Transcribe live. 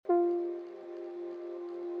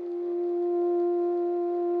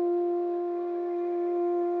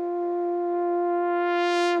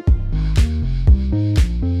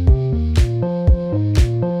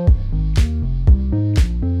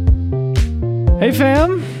Hey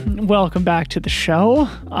fam, welcome back to the show.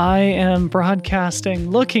 I am broadcasting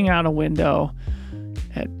looking out a window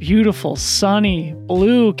at beautiful, sunny,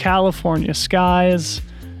 blue California skies.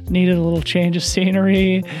 Needed a little change of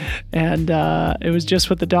scenery, and it was just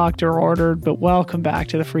what the doctor ordered, but welcome back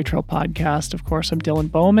to the Free Trail Podcast. Of course, I'm Dylan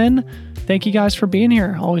Bowman. Thank you guys for being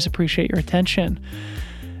here. Always appreciate your attention.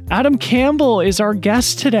 Adam Campbell is our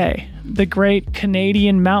guest today, the great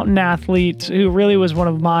Canadian mountain athlete who really was one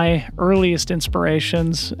of my earliest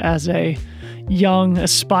inspirations as a young,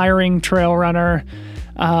 aspiring trail runner.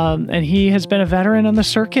 And he has been a veteran on the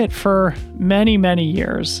circuit for many, many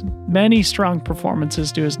years. Many strong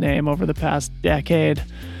performances to his name over the past decade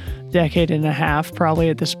and a half, probably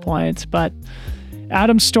at this point. But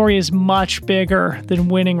Adam's story is much bigger than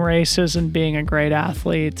winning races and being a great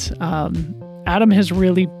athlete. Adam has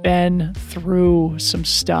really been through some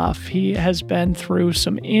stuff. He has been through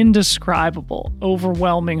some indescribable,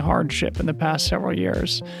 overwhelming hardship in the past several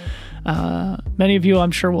years. Many of you,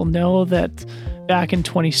 I'm sure, will know that back in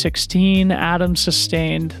 2016, Adam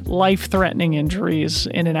sustained life-threatening injuries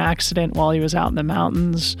in an accident while he was out in the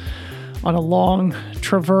mountains on a long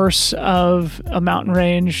traverse of a mountain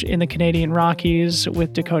range in the Canadian Rockies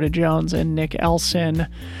with Dakota Jones and Nick Elson.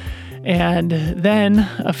 And then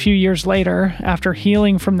a few years later, after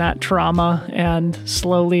healing from that trauma and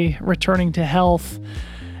slowly returning to health,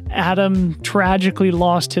 Adam tragically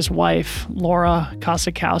lost his wife, Laura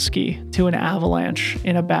Kosakowski, to an avalanche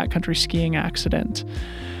in a backcountry skiing accident.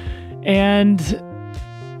 And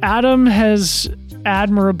Adam has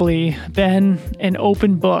admirably been an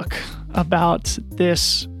open book about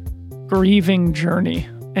this grieving journey.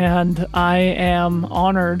 And I am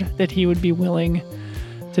honored that he would be willing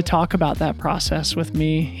to talk about that process with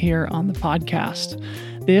me here on the podcast.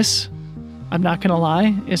 This, I'm not going to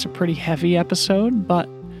lie, is a pretty heavy episode, but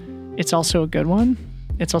it's also a good one.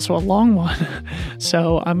 It's also a long one.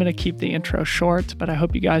 So I'm going to keep the intro short, but I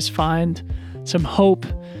hope you guys find some hope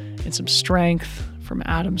and some strength from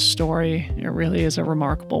Adam's story. It really is a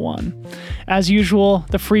remarkable one. As usual,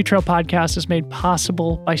 the Free Trail Podcast is made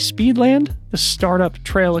possible by Speedland, the startup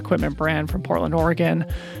trail equipment brand from Portland, Oregon.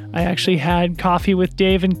 I actually had coffee with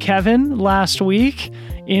Dave and Kevin last week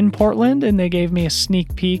in Portland, and they gave me a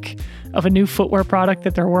sneak peek of a new footwear product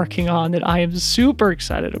that they're working on that I am super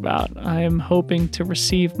excited about. I am hoping to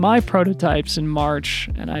receive my prototypes in March,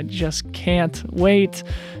 and I just can't wait.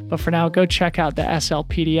 But for now, go check out the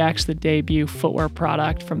SLPDX, the debut footwear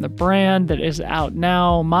product from the brand that is out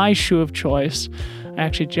now, my shoe of choice. I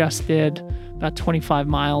actually just did about 25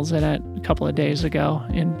 miles in it a couple of days ago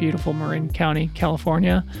in beautiful Marin County,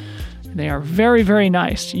 California. And they are very, very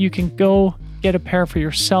nice. You can go get a pair for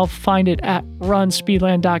yourself. Find it at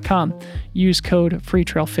runspeedland.com. Use code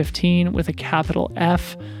FREETRAIL15 with a capital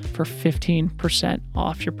F for 15%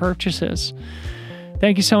 off your purchases.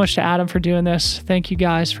 Thank you so much to Adam for doing this. Thank you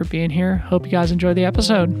guys for being here. Hope you guys enjoy the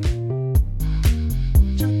episode.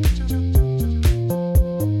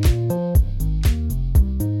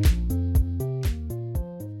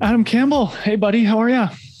 Adam Campbell. Hey, buddy. How are you?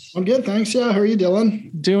 I'm good. Thanks. Yeah. How are you, Dylan?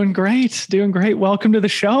 Doing great. Welcome to the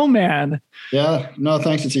show, man. Yeah. No,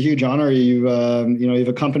 thanks. It's a huge honor. You've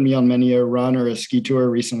accompanied me on many a run or a ski tour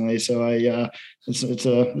recently. So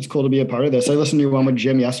it's cool to be a part of this. I listened to your one with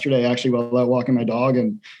Jim yesterday, actually, while out walking my dog,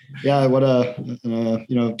 and yeah, what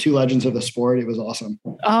two legends of the sport. It was awesome.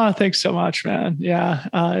 Thanks so much, man. Yeah.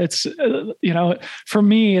 It's for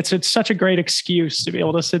me, it's such a great excuse to be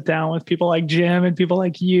able to sit down with people like Jim and people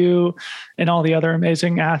like you and all the other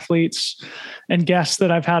amazing athletes and guests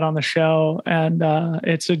that I've had on the show. And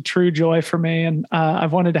it's a true joy for me. And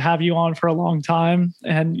I've wanted to have you on for a long time.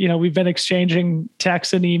 And, we've been exchanging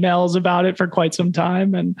texts and emails about it for quite some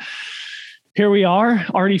time. And here we are,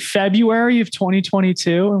 already February of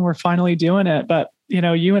 2022, and we're finally doing it. But,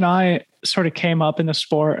 you and I sort of came up in the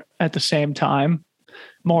sport at the same time,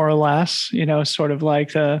 more or less, sort of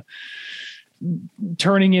like the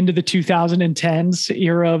turning into the 2010s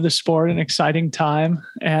era of the sport, an exciting time.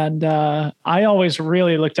 And I always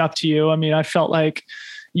really looked up to you. I mean, I felt like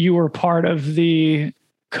you were part of the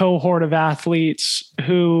cohort of athletes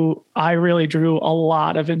who I really drew a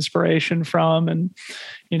lot of inspiration from. And,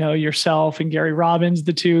 yourself and Gary Robbins,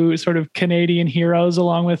 the two sort of Canadian heroes,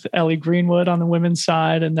 along with Ellie Greenwood on the women's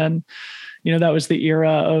side. And then, that was the era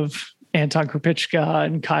of Anton Krupicka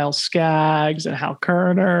and Kyle Skaggs and Hal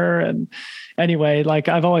Kerner. And anyway,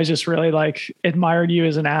 I've always just really admired you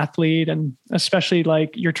as an athlete, and especially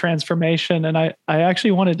your transformation. And I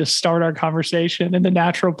actually wanted to start our conversation in the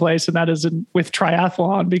natural place, and that is with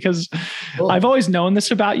triathlon, because cool. I've always known this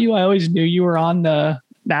about you. I always knew you were on the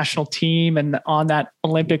national team and on that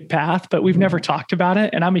Olympic path, but we've never talked about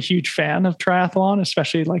it. And I'm a huge fan of triathlon,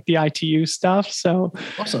 especially like the ITU stuff. So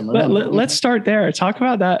awesome. let's start there. Talk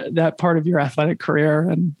about that part of your athletic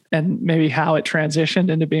career and maybe how it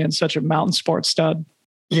transitioned into being such a mountain sports stud.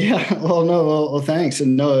 Yeah. Well, thanks.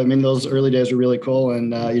 And no, I mean, those early days were really cool.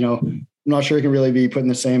 And, I'm not sure it can really be put in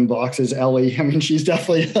the same box as Ellie. I mean, she's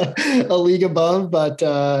definitely a league above, but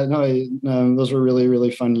those were really,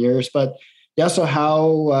 really fun years. But yeah, so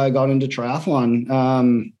how I got into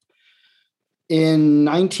triathlon. In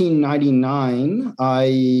 1999,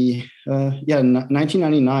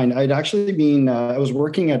 1999, I'd actually been, I was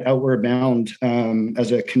working at Outward Bound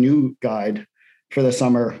as a canoe guide for the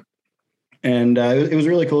summer. And it was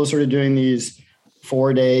really cool sort of doing these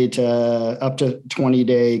 4-day to up to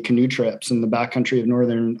 20-day canoe trips in the backcountry of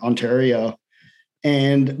Northern Ontario.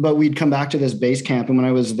 But we'd come back to this base camp. And when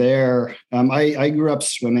I was there, I grew up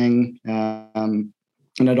swimming and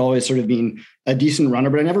I'd always sort of been a decent runner,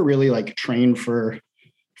 but I never really like trained for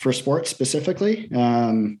sports specifically.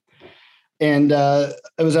 I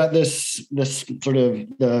was at this sort of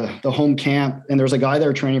the home camp, and there was a guy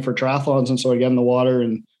there training for triathlons. And so I'd get in the water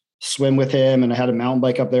and swim with him, and I had a mountain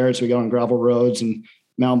bike up there. So we go on gravel roads and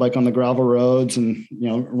mountain bike on the gravel roads and,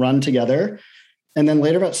 run together. And then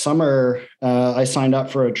later that summer, I signed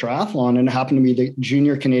up for a triathlon, and it happened to be the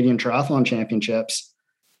Junior Canadian Triathlon Championships.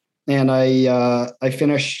 And I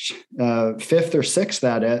finished 5th or 6th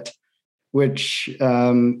at it, which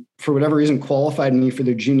for whatever reason qualified me for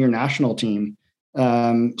the junior national team.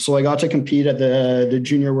 So I got to compete at the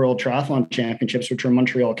Junior World Triathlon Championships, which were in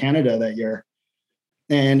Montreal, Canada that year.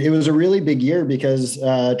 And it was a really big year because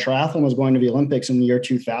triathlon was going to the Olympics in the year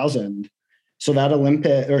 2000. So that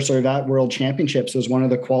that World Championships was one of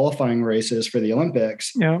the qualifying races for the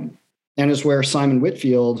Olympics. Yeah. And it's where Simon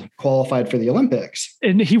Whitfield qualified for the Olympics.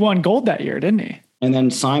 And he won gold that year, didn't he? And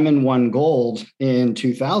then Simon won gold in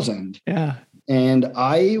 2000. Yeah. And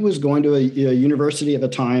I was going to a university at the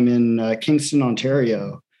time in Kingston,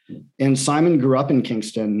 Ontario. And Simon grew up in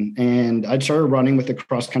Kingston. And I'd started running with the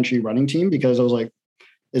cross-country running team because I was like,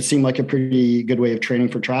 it seemed like a pretty good way of training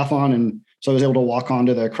for triathlon. And so I was able to walk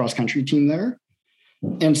onto the cross-country team there.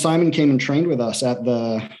 And Simon came and trained with us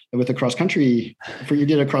with the cross-country. You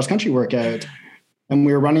did a cross-country workout. And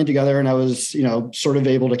we were running together, and I was, sort of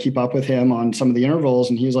able to keep up with him on some of the intervals.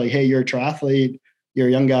 And he was like, "Hey, you're a triathlete. You're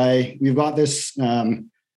a young guy. We've got this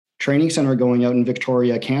training center going out in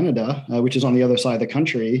Victoria, Canada, which is on the other side of the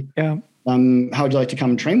country. Yeah. How would you like to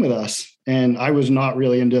come and train with us?" And I was not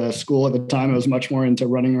really into school at the time. I was much more into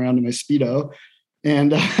running around in my Speedo.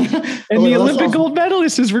 And the Olympic gold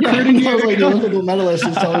medalist is recruiting you. I was like, the Olympic gold medalist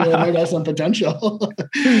is telling me I might have some potential.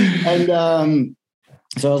 And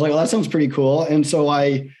so I was like, well, that sounds pretty cool. And so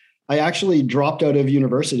I actually dropped out of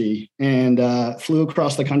university and flew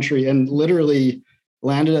across the country and literally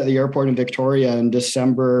landed at the airport in Victoria in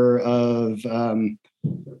December of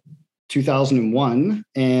 2001.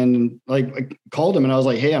 And I called him and I was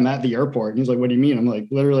like, "Hey, I'm at the airport." And he's like, "What do you mean?" I'm like,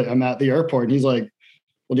 "Literally, I'm at the airport." And he's like,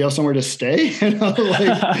 "Well, do you have somewhere to stay?" And I was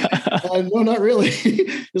like, "No, not really."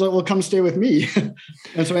 He's like, "Well, come stay with me."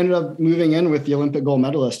 And so I ended up moving in with the Olympic gold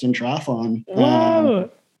medalist in triathlon. Whoa.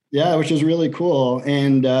 Yeah, which was really cool.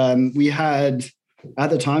 And we had, at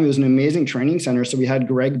the time, it was an amazing training center. So we had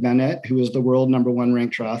Greg Bennett, who was the world #1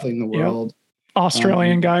 ranked triathlete in the world.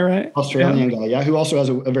 Australian guy, right? Australian guy, yeah, who also has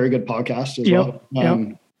a very good podcast as well.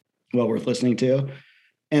 Well worth listening to.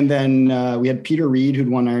 And then we had Peter Reed, who'd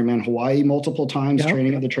won Ironman Hawaii multiple times,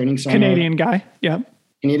 training at the training center. Canadian guy,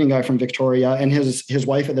 Canadian guy from Victoria. And his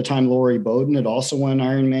wife at the time, Lori Bowden, had also won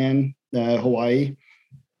Ironman Hawaii.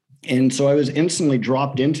 And so I was instantly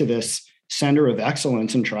dropped into this center of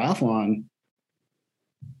excellence in triathlon,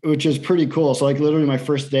 which is pretty cool. So literally my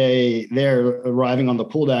first day there, arriving on the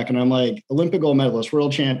pool deck, and I'm like, Olympic gold medalist,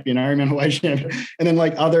 world champion, Ironman Hawaii champion. And then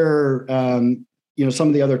other, some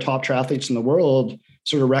of the other top triathletes in the world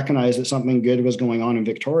sort of recognized that something good was going on in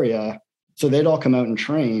Victoria. So they'd all come out and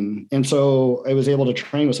train. And so I was able to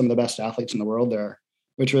train with some of the best athletes in the world there,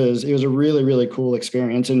 it was a really, really cool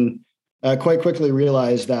experience. And quite quickly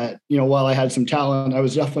realized that, while I had some talent, I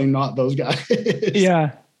was definitely not those guys.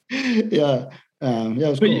 Yeah. Yeah. It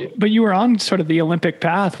was cool. But you were on sort of the Olympic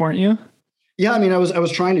path, weren't you? Yeah. I mean, I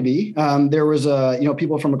was trying to be, there was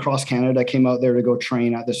people from across Canada came out there to go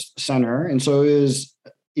train at this center. And so it was,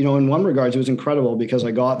 in one regards, it was incredible because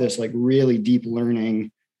I got this really deep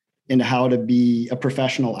learning into how to be a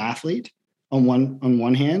professional athlete on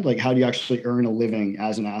one hand, how do you actually earn a living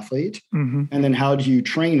as an athlete? Mm-hmm. And then how do you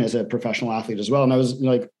train as a professional athlete as well? And I was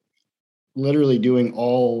literally doing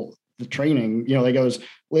all the training, I was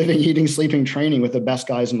living, eating, sleeping, training with the best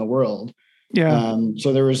guys in the world.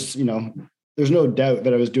 So there was, there's no doubt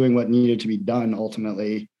that I was doing what needed to be done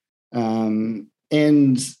ultimately. And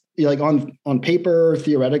like on paper,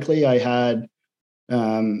 theoretically, I had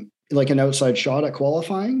like an outside shot at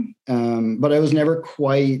qualifying, but I was never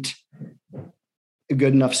quite a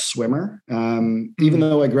good enough swimmer. Even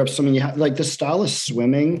though I grew up swimming, like the style of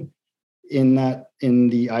swimming in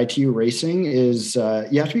the ITU racing is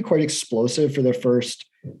you have to be quite explosive for the first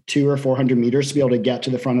 200 or 400 meters to be able to get to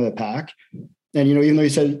the front of the pack. And, even though you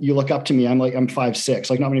said you look up to me, I'm 5'6",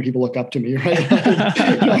 like not many people look up to me, right?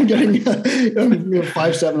 I'm getting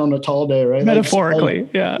 5'7" on a tall day, right? Metaphorically.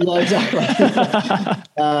 Yeah, exactly.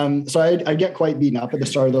 So I'd get quite beaten up at the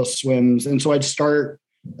start of those swims. And so I'd start,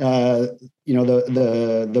 the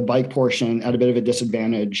bike portion at a bit of a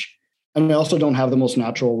disadvantage. And I also don't have the most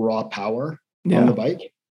natural raw power on the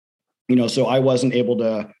bike, so I wasn't able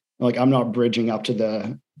to, I'm not bridging up to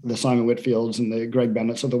the Simon Whitfields and the Greg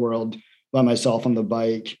Bennett's of the world by myself on the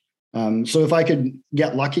bike. So if I could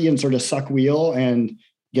get lucky and sort of suck wheel and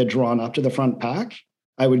get drawn up to the front pack,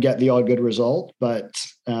 I would get the odd good result. But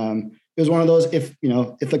it was one of those, if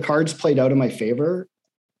the cards played out in my favor,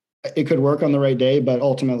 it could work on the right day, but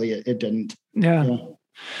ultimately it didn't. Yeah.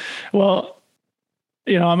 Well,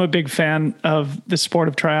 I'm a big fan of the sport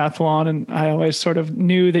of triathlon, and I always sort of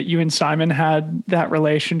knew that you and Simon had that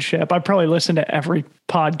relationship. I probably listened to every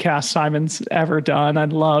podcast Simon's ever done. I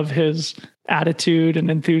love his attitude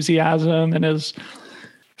and enthusiasm and his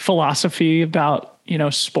philosophy about,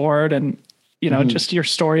 sport and, just your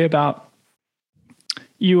story about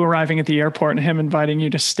you arriving at the airport and him inviting you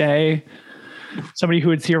to stay, somebody who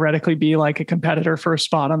would theoretically be like a competitor for a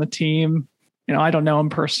spot on the team. I don't know him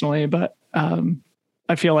personally, but,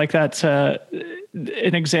 I feel like that's an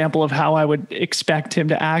example of how I would expect him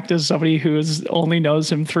to act as somebody who only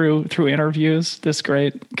knows him through interviews, this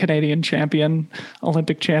great Canadian champion,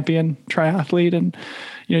 Olympic champion triathlete. And,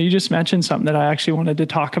 you just mentioned something that I actually wanted to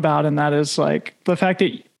talk about. And that is like the fact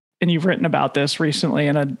that, and you've written about this recently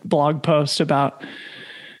in a blog post about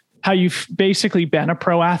how you've basically been a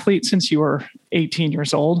pro athlete since you were 18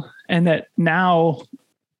 years old. And that now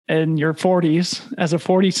in your 40s, as a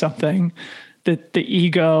 40-something, that the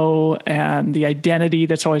ego and the identity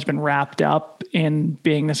that's always been wrapped up in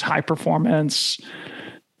being this high performance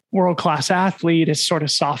world-class athlete is sort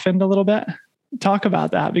of softened a little bit. Talk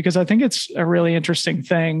about that, because I think it's a really interesting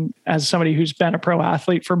thing as somebody who's been a pro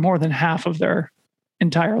athlete for more than half of their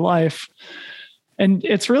entire life. And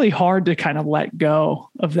it's really hard to kind of let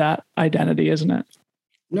go of that identity, isn't it?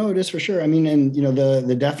 No, it is for sure. I mean, and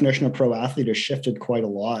the definition of pro athlete has shifted quite a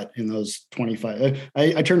lot in those 25.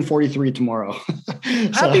 I turned 43 tomorrow.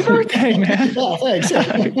 Happy birthday, man! Oh, thanks.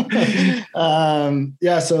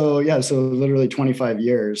 So literally 25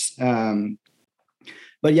 years.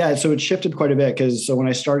 But yeah, so it shifted quite a bit because when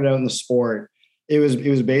I started out in the sport, it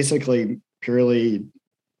was basically purely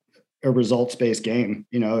a results based game.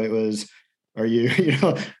 It was. Are you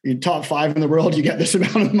top 5 in the world? You get this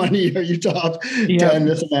amount of money. Are you top 10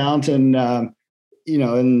 this amount? And,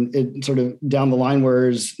 and it sort of down the line,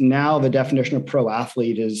 whereas now the definition of pro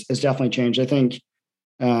athlete has definitely changed. I think,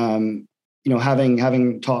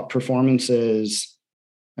 having top performances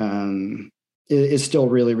is still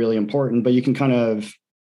really, really important, but you can kind of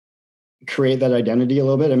create that identity a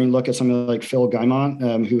little bit. I mean, look at something like Phil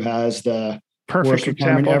Guimont, who has the perfect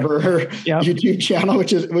example ever YouTube channel,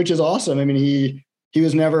 which is awesome. I mean, he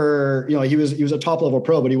was never, he was a top level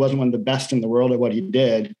pro, but he wasn't one of the best in the world at what he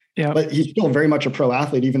did. Yeah. But he's still very much a pro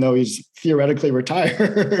athlete, even though he's theoretically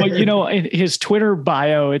retired. Well, in his Twitter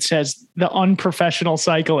bio, it says the unprofessional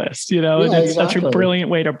cyclist, and it's such a brilliant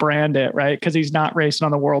way to brand it, right? Because he's not racing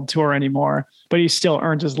on the world tour anymore, but he still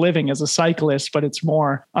earns his living as a cyclist, but it's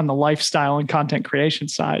more on the lifestyle and content creation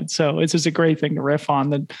side. So it's just a great thing to riff on,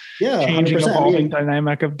 the changing, evolving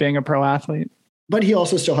dynamic of being a pro athlete. But he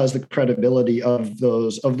also still has the credibility of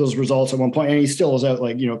those results at one point, and he still is out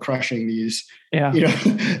crushing these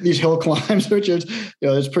these hill climbs, which is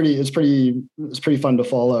it's pretty fun to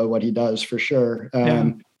follow what he does for sure.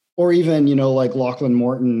 Or even like Lachlan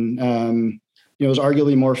Morton, is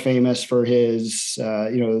arguably more famous for his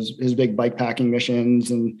his big bike packing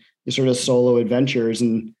missions and his sort of solo adventures,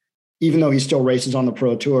 and even though he still races on the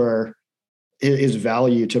pro tour, his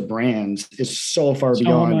value to brands is so far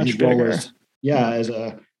beyond his role as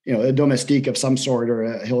a domestique of some sort or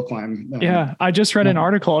a hill climb. I just read an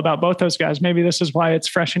article about both those guys. Maybe this is why it's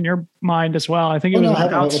fresh in your mind as well. I think it was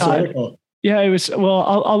outside. Yeah, it was.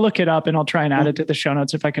 Well, I'll look it up and I'll try and add it to the show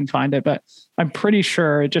notes if I can find it. But I'm pretty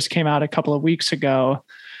sure it just came out a couple of weeks ago.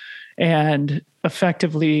 And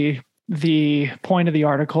effectively, the point of the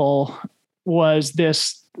article was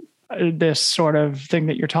this this sort of thing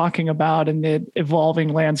that you're talking about and the evolving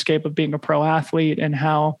landscape of being a pro athlete and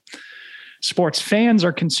how sports fans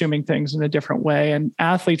are consuming things in a different way and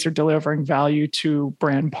athletes are delivering value to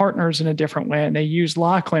brand partners in a different way. And they use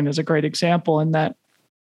Lachlan as a great example in that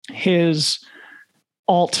his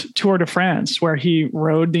alt Tour de France, where he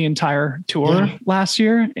rode the entire tour last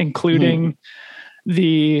year, including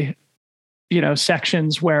the,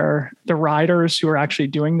 sections where the riders who are actually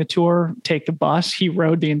doing the tour take the bus. He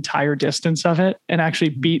rode the entire distance of it and actually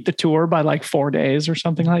beat the tour by like 4 days or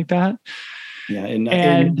something like that. Yeah,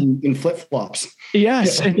 in flip-flops.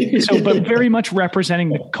 Yes. And so, but very much representing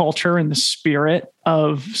the culture and the spirit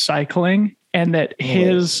of cycling. And that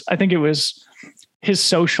I think it was his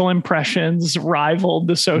social impressions rivaled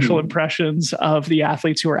the social impressions of the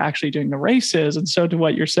athletes who are actually doing the races. And so to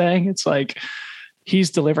what you're saying, it's like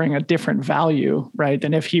he's delivering a different value, right,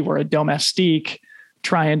 than if he were a domestique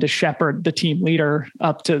trying to shepherd the team leader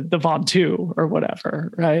up to the Ventoux or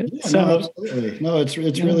whatever. Right. Yeah, no, absolutely. No, it's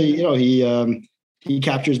really, he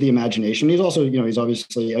captures the imagination. He's also, he's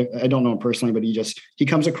obviously, I don't know him personally, but he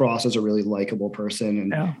comes across as a really likable person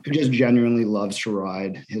and who just genuinely loves to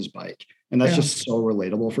ride his bike. And that's just so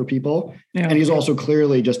relatable for people. Yeah. And he's also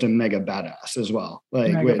clearly just a mega badass as well,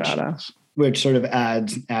 which sort of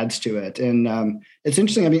adds to it. And it's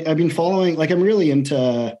interesting. I mean, I've been following, like, I'm really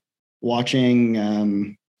into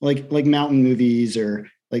watching like mountain movies or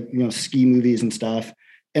like, ski movies and stuff.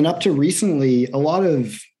 And up to recently, a lot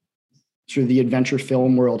of sort of the adventure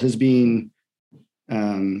film world has been,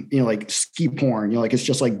 like ski porn, like it's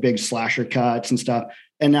just like big slasher cuts and stuff.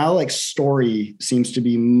 And now like story seems to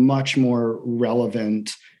be much more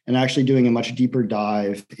relevant and actually doing a much deeper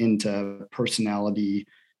dive into personality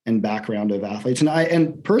and background of athletes.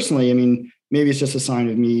 And personally, I mean, maybe it's just a sign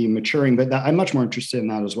of me maturing, but I'm much more interested in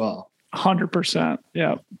that as well. 100%.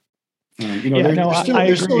 Yeah.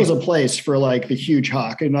 There still is a place for like the huge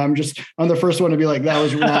huck. And I'm the first one to be like, that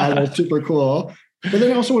was rad, that was super cool. But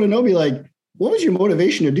then I also want to know, be like, what was your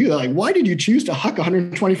motivation to do that? Like, why did you choose to huck a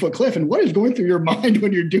 120-foot cliff? And what is going through your mind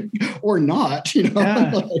when you're doing or not,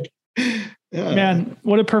 Yeah. Man,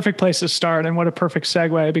 what a perfect place to start and what a perfect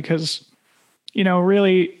segue, because,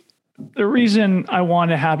 really the reason I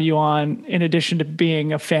want to have you on, in addition to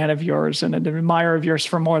being a fan of yours and an admirer of yours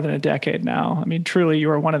for more than a decade now, I mean, truly you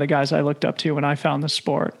were one of the guys I looked up to when I found the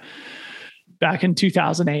sport back in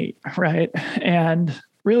 2008. Right. And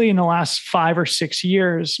really in the last 5 or 6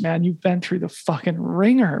 years, man, you've been through the fucking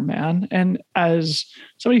ringer, man. And as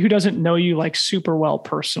somebody who doesn't know you like super well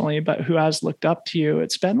personally, but who has looked up to you,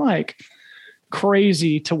 it's been like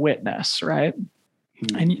crazy to witness. Right.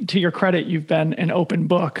 And to your credit, you've been an open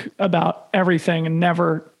book about everything and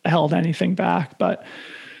never held anything back. But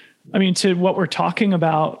I mean, to what we're talking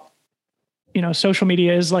about, social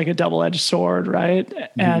media is like a double-edged sword, right?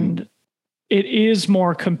 Mm-hmm. And it is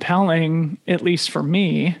more compelling, at least for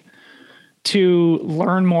me, to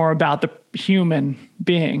learn more about the human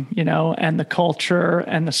being, and the culture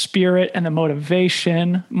and the spirit and the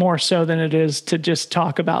motivation, more so than it is to just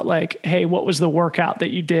talk about like, hey, what was the workout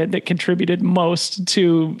that you did that contributed most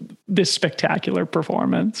to this spectacular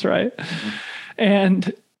performance, right? Mm-hmm.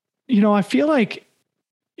 And, I feel like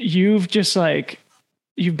you've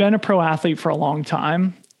been a pro athlete for a long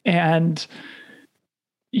time, and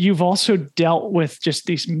you've also dealt with just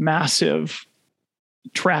these massive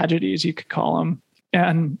tragedies, you could call them.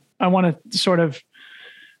 And I want to sort of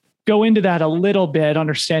go into that a little bit,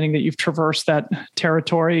 understanding that you've traversed that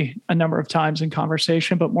territory a number of times in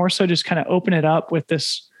conversation, but more so just kind of open it up with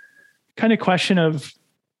this kind of question of,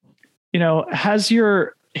 has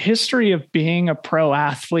your history of being a pro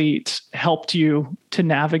athlete helped you to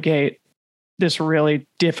navigate this really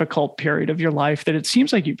difficult period of your life that it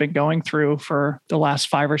seems like you've been going through for the last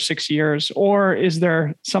 5 or 6 years? Or is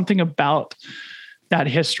there something about that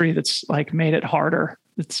history that's like made it harder?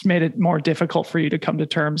 It's made it more difficult for you to come to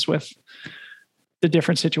terms with the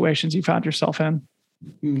different situations you found yourself in?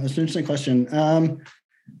 That's an interesting question.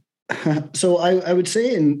 So I would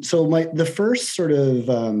say, the first sort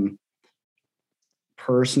of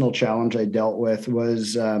personal challenge I dealt with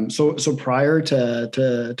was, so prior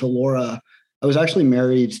to Laura, I was actually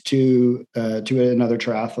married to another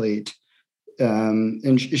triathlete,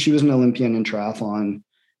 and she was an Olympian in triathlon,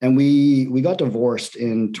 and we got divorced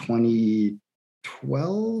in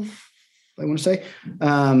 2012, I want to say.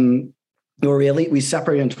 Or we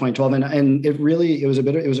separated in 2012, and it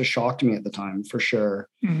was a shock to me at the time, for sure.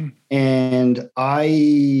 Mm-hmm. And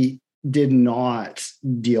I did not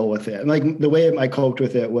deal with it. Like, the way I coped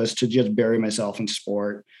with it was to just bury myself in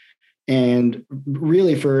sport. And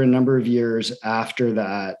really, for a number of years after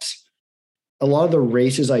that, a lot of the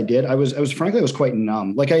races I did, I was frankly, I was quite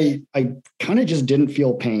numb. Like I kind of just didn't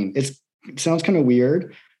feel pain. It sounds kind of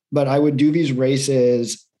weird, but I would do these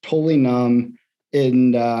races totally numb,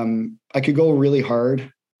 and I could go really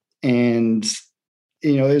hard, and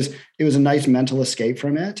it was a nice mental escape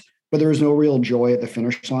from it, but there was no real joy at the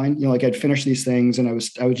finish line. Like I'd finish these things and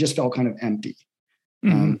I just felt kind of empty.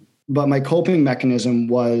 Mm-hmm. But my coping mechanism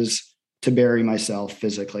was to bury myself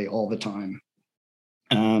physically all the time.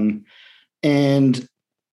 And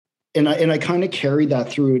I kind of carried that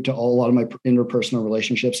through to a lot of my interpersonal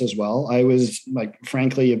relationships as well. I was like,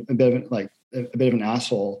 frankly, a bit of an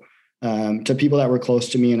asshole to people that were close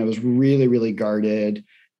to me. And I was really, really guarded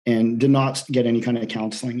and did not get any kind of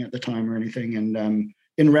counseling at the time or anything. And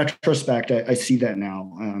in retrospect, I see that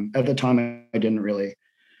now. At the time, I didn't really.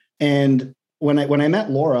 And when I met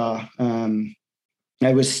Laura,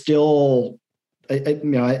 I was still,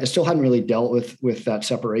 I still hadn't really dealt with that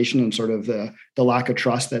separation and sort of the lack of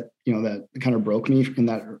trust that kind of broke me in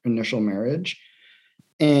that initial marriage.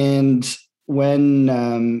 And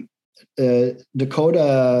when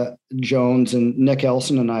Dakota Jones and Nick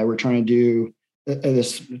Elson and I were trying to do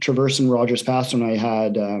this traverse in Rogers Pass when I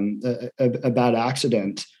had a bad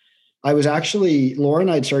accident, Laura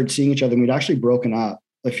and I had started seeing each other, and we'd actually broken up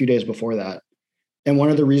a few days before that. And one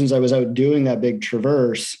of the reasons I was out doing that big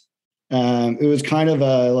traverse, it was kind of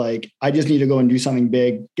I just need to go and do something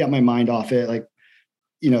big, get my mind off it.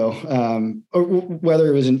 Or whether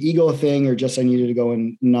it was an ego thing or just I needed to go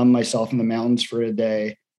and numb myself in the mountains for a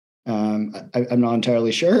day. I'm not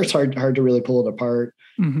entirely sure. It's hard to really pull it apart.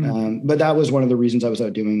 Mm-hmm. But that was one of the reasons I was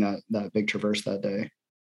out doing that big traverse that day.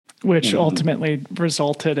 Which ultimately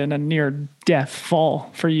resulted in a near death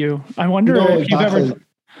fall for you. I wonder if you've ever,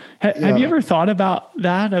 have you ever thought about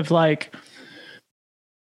that of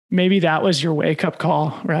maybe that was your wake up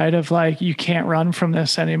call, right? Of you can't run from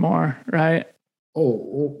this anymore, right?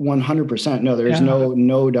 Oh, 100%. No, there's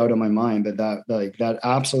no doubt in my mind, but that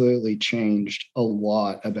absolutely changed a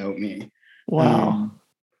lot about me. Wow.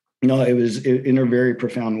 It was in a very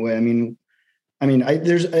profound way.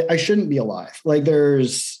 I shouldn't be alive.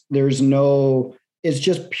 There's no, it's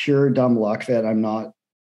just pure dumb luck that I'm not,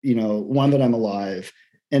 one, that I'm alive,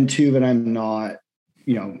 and two, that I'm not,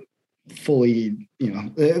 fully,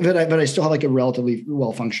 but I still have a relatively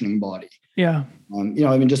well-functioning body. Yeah.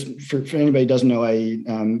 Just for anybody who doesn't know,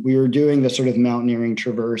 we were doing this sort of mountaineering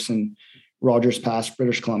traverse in Rogers Pass,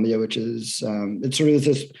 British Columbia, which is, it's sort of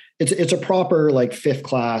it's a proper 5th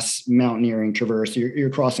class mountaineering traverse. You're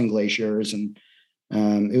crossing glaciers, and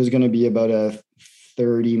it was going to be about a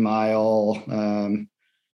 30-mile,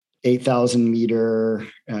 8,000 meter,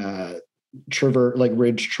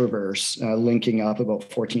 ridge traverse, linking up about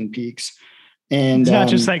 14 peaks. And it's not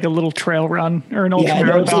just a little trail run or an ultra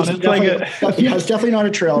marathon. It's definitely not a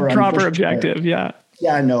trail run. Proper objective. Sure. Yeah.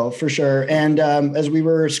 Yeah, no, for sure. And as we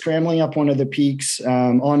were scrambling up one of the peaks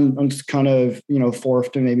on kind of,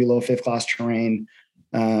 4th to maybe low 5th class terrain,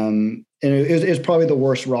 and it was probably the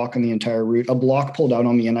worst rock on the entire route. A block pulled out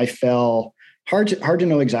on me and I fell. Hard to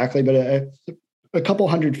know exactly, but a couple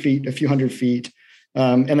hundred feet, a few hundred feet.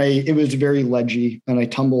 And it was very ledgy, and I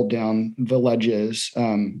tumbled down the ledges.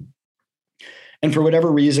 And for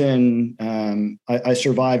whatever reason, I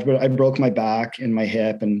survived, but I broke my back and my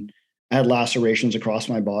hip, and I had lacerations across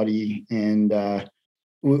my body. And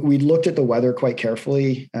we looked at the weather quite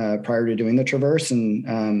carefully prior to doing the traverse,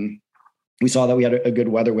 and we saw that we had a good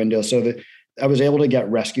weather window, so that I was able to get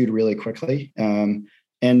rescued really quickly.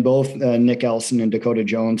 And both Nick Elson and Dakota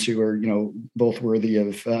Jones, who are both worthy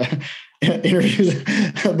of interviews,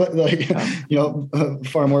 but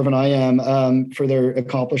far more than I am for their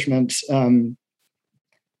accomplishments.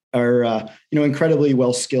 Are incredibly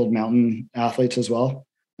well-skilled mountain athletes as well,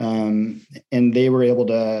 and they were able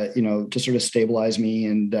to to sort of stabilize me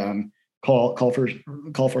and call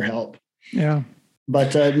for help. Yeah,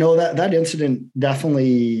 but no, that incident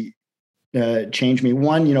definitely changed me.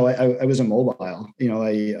 One, I was immobile.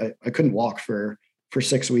 I couldn't walk for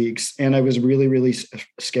 6 weeks, and I was really, really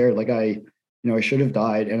scared. I should have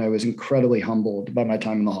died, and I was incredibly humbled by my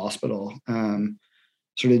time in the hospital.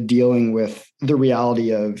 Sort of dealing with the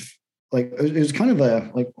reality of it was kind of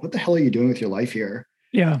what the hell are you doing with your life here?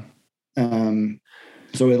 Yeah.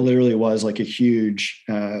 So it literally was a huge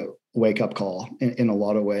wake up call in a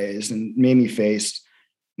lot of ways, and made me face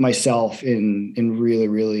myself in really,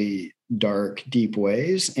 really dark, deep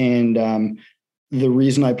ways. And the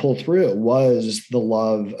reason I pulled through it was the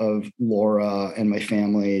love of Laura and my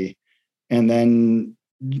family. And then,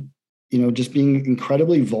 just being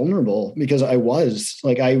incredibly vulnerable, because I was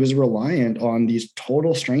reliant on these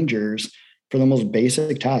total strangers for the most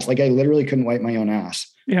basic tasks. I literally couldn't wipe my own ass.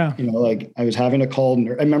 Yeah. Like I was having to call.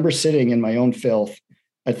 I remember sitting in my own filth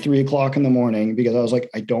at 3 o'clock in the morning because I was like,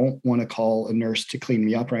 I don't want to call a nurse to clean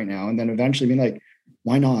me up right now. And then eventually being like,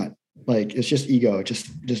 why not? Like, it's just ego.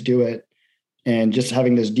 Just do it. And just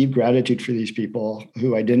having this deep gratitude for these people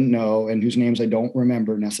who I didn't know and whose names I don't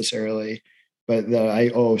remember necessarily, but that I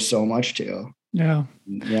owe so much to. Yeah.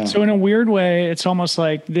 Yeah. So in a weird way, it's almost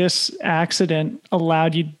like this accident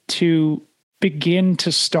allowed you to begin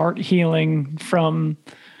to start healing from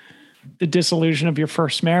the disillusion of your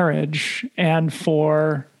first marriage, and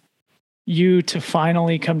for you to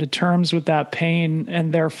finally come to terms with that pain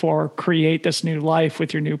and therefore create this new life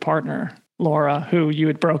with your new partner, Laura, who you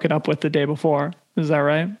had broken up with the day before. Is that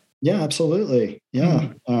right? Yeah, absolutely. Yeah.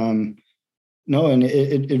 No, and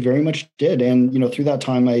it very much did. And, through that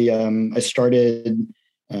time, I started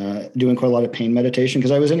doing quite a lot of pain meditation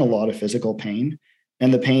because I was in a lot of physical pain,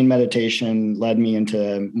 and the pain meditation led me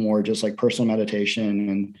into more just like personal meditation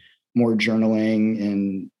and more journaling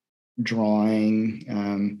and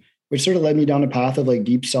drawing, which sort of led me down a path of like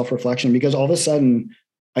deep self-reflection, because all of a sudden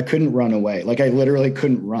I couldn't run away. Like I literally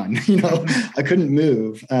couldn't run, I couldn't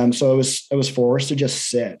move. So I was forced to just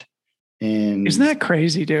sit. And isn't that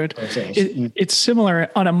crazy, dude? It's similar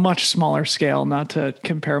on a much smaller scale, not to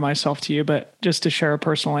compare myself to you, but just to share a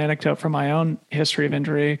personal anecdote from my own history of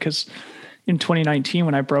injury. Because in 2019,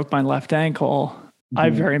 when I broke my left ankle, I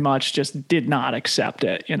very much just did not accept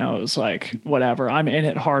it. It was like, whatever, I'm in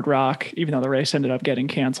at Hard Rock, even though the race ended up getting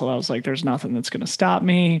canceled. I was like, there's nothing that's going to stop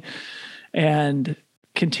me, and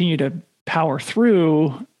continue to power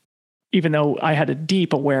through, even though I had a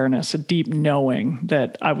deep awareness, a deep knowing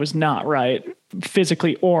that I was not right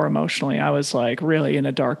physically or emotionally. I was like really in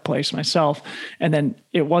a dark place myself. And then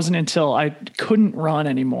it wasn't until I couldn't run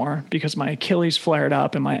anymore because my Achilles flared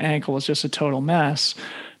up and my ankle was just a total mess.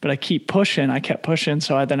 But I kept pushing.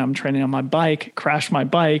 So then I'm training on my bike, crashed my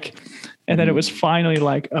bike. And then it was finally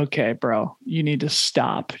like, okay, bro, you need to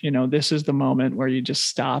stop. This is the moment where you just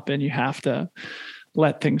stop and you have to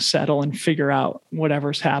let things settle and figure out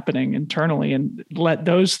whatever's happening internally and let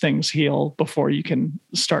those things heal before you can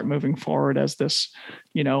start moving forward as this,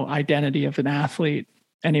 identity of an athlete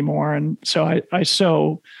anymore. And so I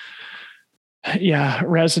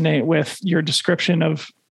resonate with your description of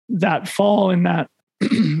that fall in that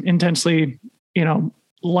intensely,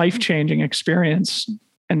 life-changing experience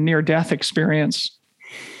and near-death experience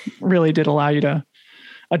really did allow you to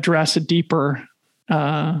address a deeper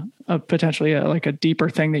potentially a deeper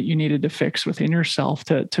thing that you needed to fix within yourself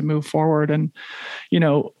to move forward. And,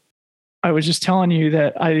 I was just telling you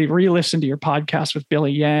that I re-listened to your podcast with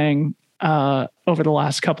Billy Yang over the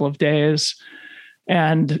last couple of days,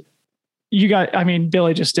 and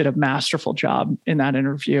Billy just did a masterful job in that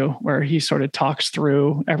interview where he sort of talks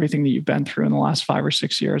through everything that you've been through in the last 5 or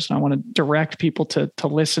 6 years. And I want to direct people to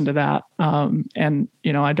listen to that. And,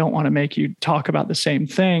 I don't want to make you talk about the same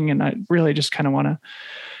thing. And I really just kind of want to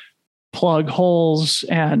plug holes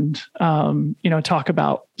and, talk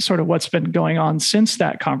about sort of what's been going on since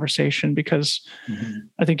that conversation, because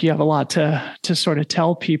I think you have a lot to sort of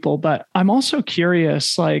tell people. But I'm also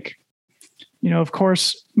curious, like, of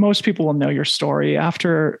course, most people will know your story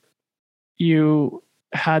after you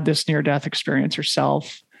had this near-death experience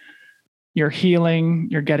yourself. You're healing,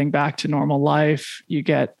 you're getting back to normal life, you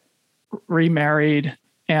get remarried,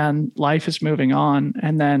 and life is moving on.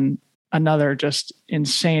 And then another just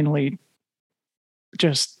insanely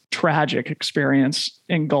just tragic experience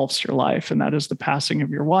engulfs your life. And that is the passing of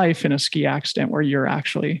your wife in a ski accident where you're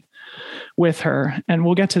actually with her. And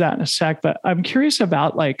we'll get to that in a sec. But I'm curious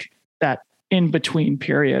about like that in-between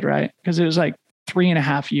period, right? Because it was like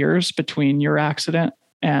 3.5 years between your accident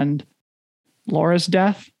and Laura's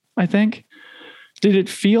death, I think. Did it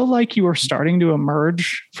feel like you were starting to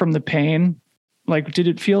emerge from the pain? Like, did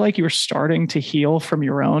it feel like you were starting to heal from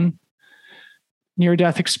your own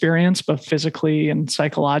near-death experience, both physically and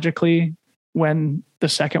psychologically, when the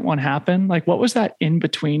second one happened? Like, what was that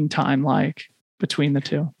in-between time like between the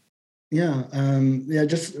two?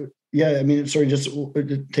 Just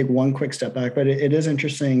take one quick step back, but it is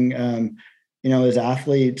interesting. As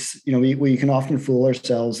athletes, we can often fool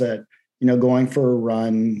ourselves that, going for a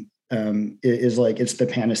run is like, it's the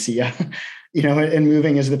panacea, and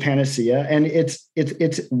moving is the panacea. And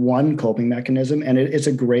it's one coping mechanism, and it's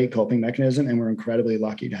a great coping mechanism, and we're incredibly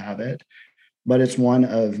lucky to have it, but it's one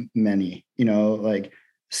of many, like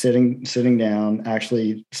sitting down,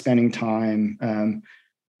 actually spending time,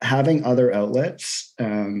 having other outlets,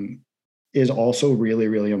 is also really,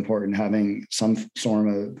 really important. Having some form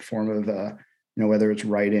of, whether it's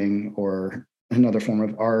writing or another form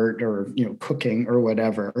of art or, cooking or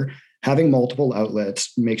whatever, having multiple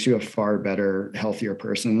outlets makes you a far better, healthier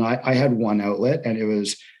person. And I had one outlet, and it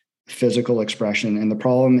was physical expression. And the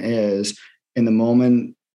problem is, in the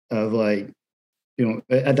moment of like,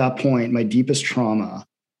 at that point, my deepest trauma,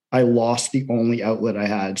 I lost the only outlet I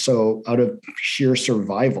had. So out of sheer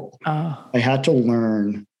survival, I had to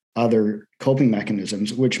learn other coping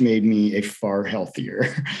mechanisms, which made me a far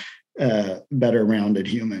healthier, better rounded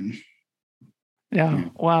human. Yeah.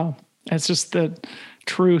 Wow. It's just the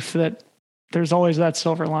truth that there's always that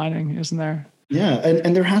silver lining, isn't there? Yeah.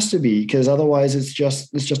 And there has to be, because otherwise it's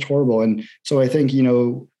just horrible. And so I think,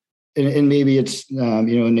 and maybe it's,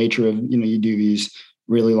 nature of, you do these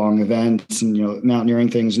really long events and, mountaineering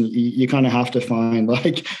things, and you kind of have to find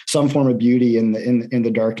like some form of beauty in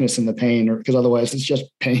the darkness and the pain, or because otherwise it's just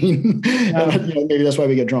pain. Yeah. And, maybe that's why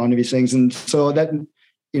we get drawn to these things. And so that,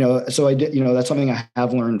 so I did, that's something I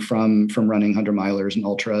have learned from running 100-milers and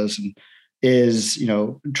ultras, and is,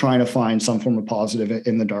 trying to find some form of positive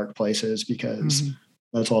in the dark places, because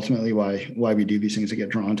that's ultimately why we do these things, to get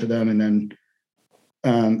drawn to them. And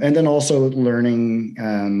then also learning,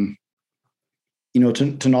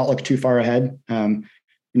 to not look too far ahead.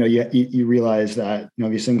 You realize that,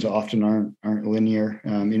 these things often aren't linear.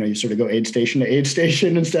 You sort of go aid station to aid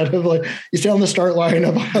station instead of like, you stay on the start line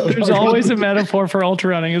of there's always a metaphor for ultra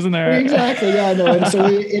running, isn't there? Exactly. Yeah, no. And so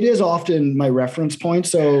it is often my reference point.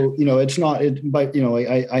 So, it's not, but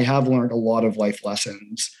I have learned a lot of life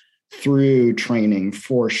lessons through training,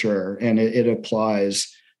 for sure. And it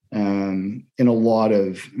applies in a lot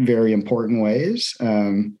of very important ways.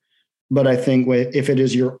 But I think if it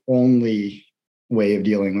is your only way of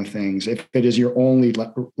dealing with things, if it is your only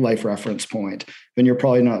life reference point, then you're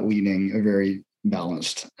probably not leading a very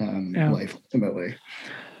balanced life, ultimately.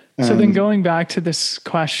 So then going back to this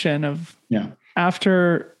question of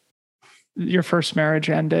after your first marriage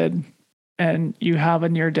ended and you have a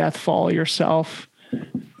near-death fall yourself,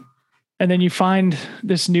 and then you find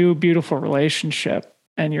this new beautiful relationship,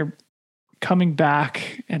 and you're coming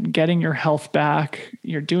back and getting your health back,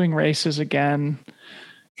 you're doing races again,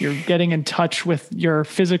 you're getting in touch with your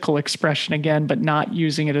physical expression again, but not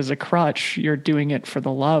using it as a crutch. You're doing it for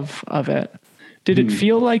the love of it. Did it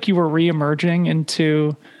feel like you were reemerging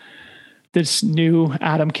into this new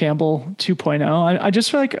Adam Campbell 2.0? I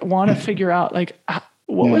just want to figure out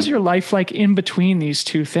what was your life like in between these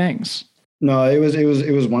two things? No, it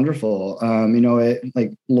was wonderful.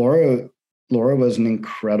 Laura was an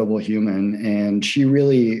incredible human, and she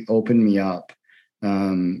really opened me up,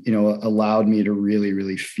 allowed me to really,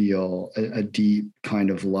 really feel a deep kind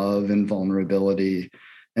of love and vulnerability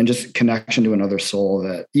and just connection to another soul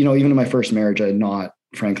that, even in my first marriage, I had not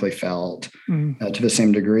frankly felt to the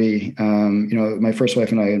same degree. My first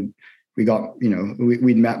wife and I, we got,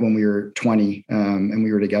 we'd met when we were 20, and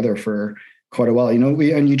we were together for quite a while,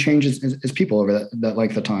 and you change as people over that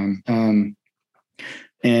length of time.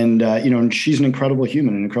 And she's an incredible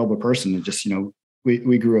human, an incredible person. And just,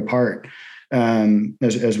 we grew apart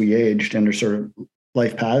as we aged, and our sort of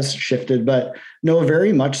life paths shifted, but no,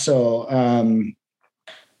 very much so.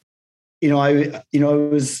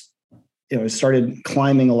 I started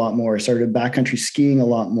climbing a lot more. I started backcountry skiing a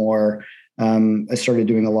lot more. I started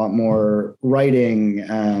doing a lot more writing.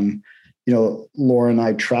 Laura and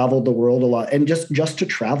I traveled the world a lot, and just to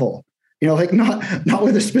travel. Not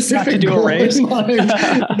with a specific goal in mind.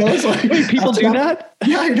 It's like, wait, people do that?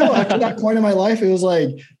 Yeah, I know. After that point in my life, it was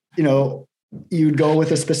like, you'd go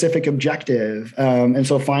with a specific objective. And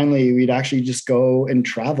so finally we'd actually just go and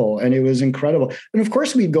travel, and it was incredible. And of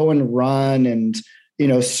course we'd go and run and,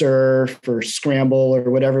 surf or scramble or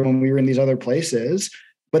whatever when we were in these other places,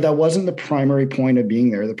 but that wasn't the primary point of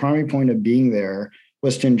being there. The primary point of being there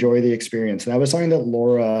was to enjoy the experience. And that was something that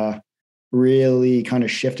Laura really kind of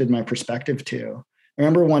shifted my perspective to. I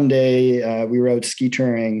remember one day we were out ski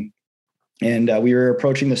touring, and we were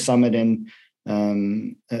approaching the summit in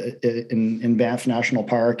Banff National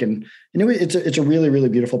Park, and it's a really, really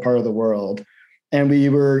beautiful part of the world. And we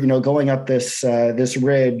were going up this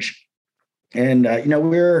ridge, and we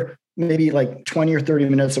were maybe like 20 or 30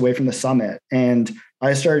 minutes away from the summit, and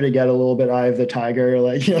I started to get a little bit eye of the tiger,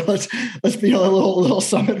 like, let's feel a little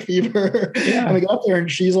summit fever. Yeah. And we got there,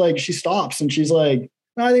 and she stops, and she's like,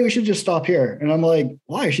 no, I think we should just stop here. And I'm like,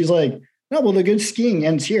 why? She's like, no, well, the good skiing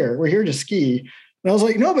ends here. We're here to ski. And I was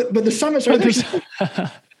like, no, but the summit's right there.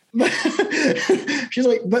 She's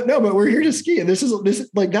like, but we're here to ski. And this is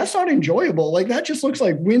like, that's not enjoyable. Like, that just looks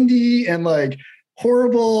like windy and like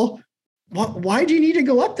horrible. Why do you need to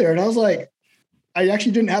go up there? And I was like, I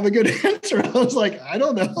actually didn't have a good answer. I was like, I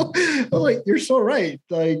don't know. I was like, you're so right.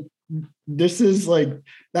 Like, this is like,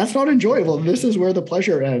 that's not enjoyable. This is where the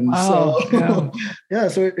pleasure ends. Wow. So yeah.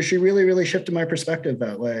 So she really, really shifted my perspective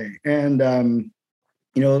that way. And,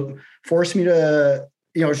 forced me to,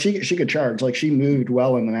 she could charge, like she moved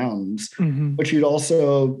well in the mountains, but she'd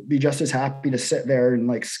also be just as happy to sit there and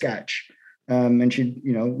like sketch. And she'd,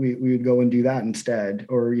 we would go and do that instead,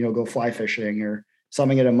 or, go fly fishing or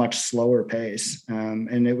something at a much slower pace.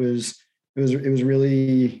 And it was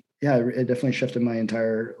really, it definitely shifted my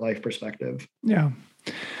entire life perspective. Yeah.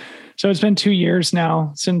 So it's been 2 years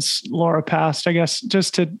now since Laura passed. I guess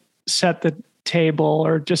just to set the table,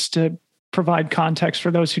 or just to provide context for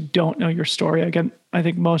those who don't know your story. Again, I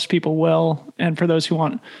think most people will. And for those who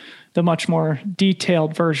want the much more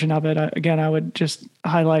detailed version of it, I would just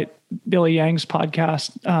highlight Billy Yang's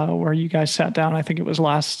podcast, where you guys sat down. I think it was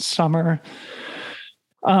last summer.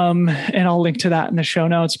 And I'll link to that in the show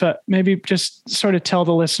notes, but maybe just sort of tell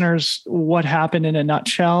the listeners what happened in a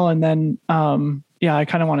nutshell. And then, I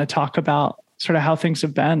kind of want to talk about sort of how things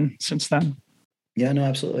have been since then. Yeah, no,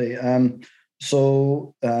 absolutely.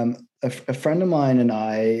 So a friend of mine and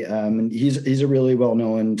I, he's a really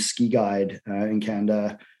well-known ski guide in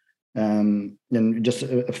Canada, and just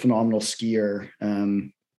a phenomenal skier.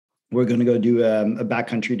 We're going to go do a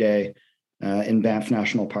backcountry day in Banff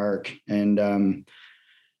National Park, and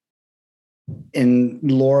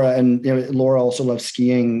Laura also loves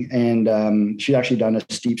skiing, and she'd actually done a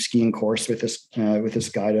steep skiing course with this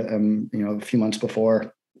guide, a few months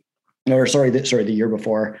before, the year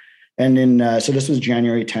before. And so this was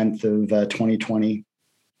January 10th of 2020.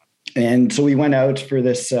 And so we went out for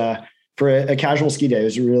this, for a casual ski day. It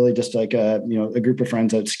was really just like a group of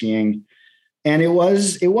friends out skiing. And it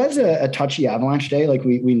was a touchy avalanche day. Like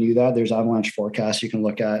we knew that there's avalanche forecasts you can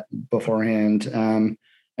look at beforehand.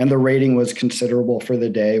 And the rating was considerable for the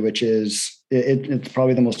day, which is, it's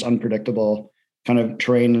probably the most unpredictable kind of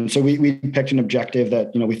terrain. And so we picked an objective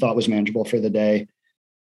that, we thought was manageable for the day.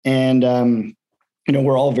 And,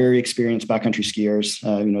 we're all very experienced backcountry skiers.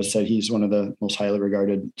 Said he's one of the most highly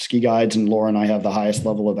regarded ski guides, and Laura and I have the highest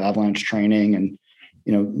level of avalanche training. And,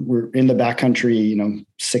 we're in the backcountry,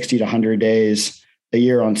 60 to 100 days a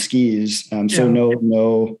year on skis. So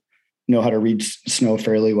know how to read snow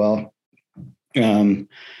fairly well. And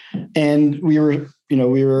we'd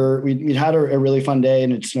had a really fun day,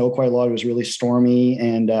 and it snowed quite a lot. It was really stormy,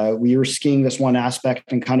 and we were skiing this one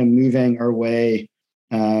aspect and kind of moving our way,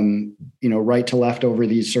 right to left over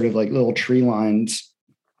these sort of like little tree lines.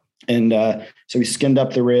 And so we skinned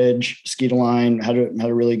up the ridge, skied a line, had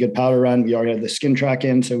a really good powder run. We already had the skin track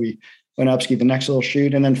in, so we went up, skied the next little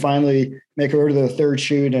chute, and then finally make our way to the third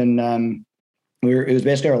chute. And it was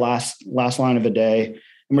basically our last line of the day.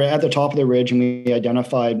 And we're at the top of the ridge, and we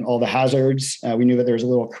identified all the hazards. We knew that there was a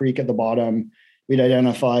little creek at the bottom. We'd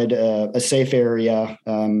identified a safe area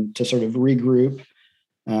to sort of regroup.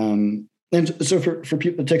 And so for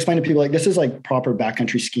people, to explain to people, like, this is like proper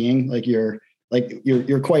backcountry skiing. Like you're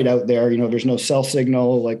quite out there. There's no cell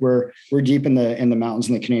signal. Like we're deep in the mountains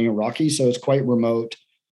in the Canadian Rockies, so it's quite remote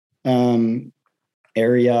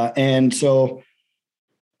area. And so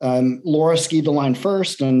Laura skied the line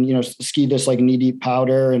first, and skied this like knee-deep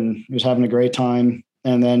powder, and was having a great time.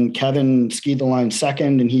 And then Kevin skied the line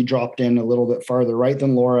second, and he dropped in a little bit farther right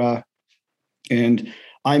than Laura. And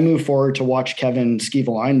I moved forward to watch Kevin ski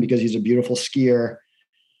the line because he's a beautiful skier.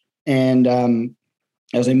 And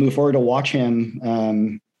as I moved forward to watch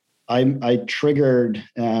him, I triggered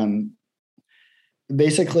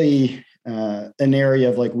basically an area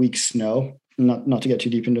of like weak snow. Not to get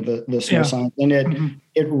too deep into the snow science, and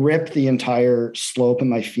it ripped the entire slope of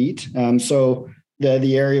my feet. So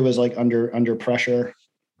the area was like under pressure,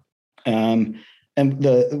 and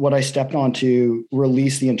what I stepped onto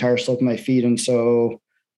released the entire slope of my feet. And so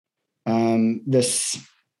this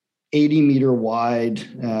 80-meter wide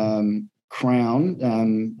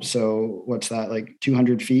crown. So what's that, like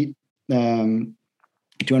 200 feet,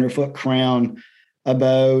 200-foot crown,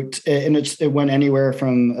 it went anywhere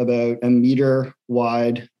from about a meter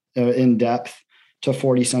wide in depth to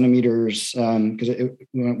 40 centimeters, because it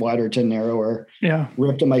went wider to narrower.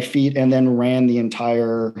 Ripped at my feet, and then ran the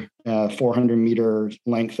entire 400-meter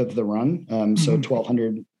length of the run. So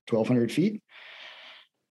 1,200 feet.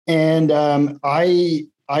 And I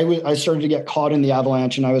started to get caught in the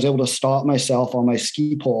avalanche, and I was able to stop myself on my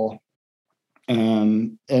ski pole.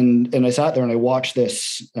 And I sat there and I watched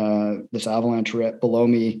this avalanche rip below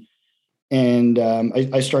me, and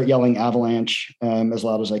I start yelling avalanche as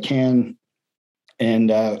loud as I can. And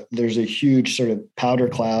there's a huge sort of powder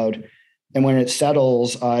cloud. And when it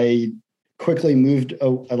settles, I quickly moved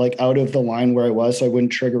out of the line where I was, so I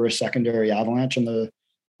wouldn't trigger a secondary avalanche on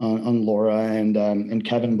on Laura, and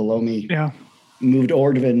Kevin below me. Yeah. Moved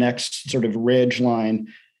over to the next sort of ridge line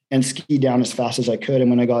and skied down as fast as I could. And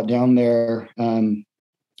when I got down there,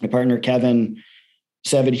 my partner Kevin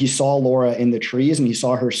said that he saw Laura in the trees and he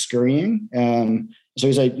saw her scurrying. So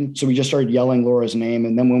he's like, so we just started yelling Laura's name.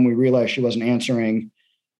 And then when we realized she wasn't answering,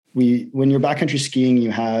 when you're backcountry skiing, you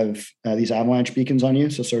have these avalanche beacons on you.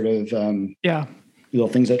 So sort of little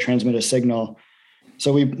things that transmit a signal.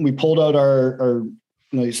 So we pulled out our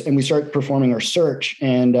and we start performing our search,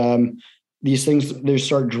 and these things, they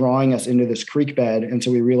start drawing us into this creek bed. And so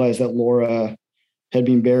we realized that Laura had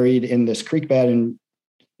been buried in this creek bed,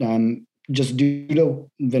 and just due to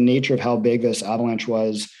the nature of how big this avalanche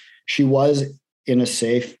was, she was in a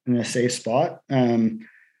safe spot.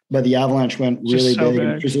 But the avalanche went really big.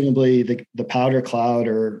 And presumably the powder cloud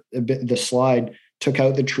or the slide took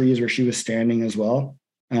out the trees where she was standing as well.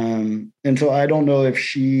 And so I don't know if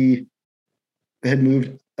she had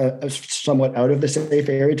moved somewhat out of the safe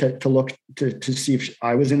area to look to see if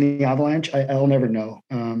I was in the avalanche. I'll never know.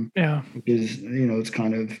 Because, it's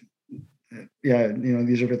kind of,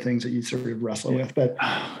 these are the things that you sort of wrestle with. But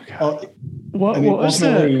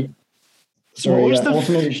ultimately,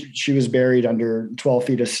 she was buried under 12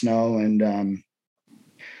 feet of snow, and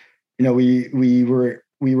it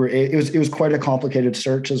was quite a complicated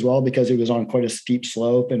search as well, because it was on quite a steep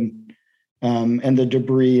slope, and the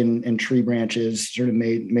debris and tree branches sort of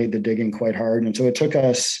made the digging quite hard. And so it took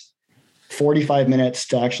us 45 minutes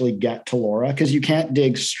to actually get to Laura, because you can't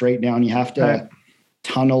dig straight down. You have to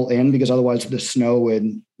tunnel in, because otherwise the snow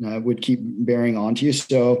would keep bearing onto you.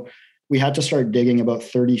 So we had to start digging about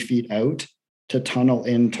 30 feet out to tunnel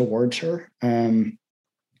in towards her. And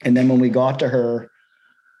then when we got to her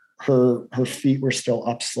feet were still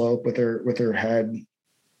upslope with her head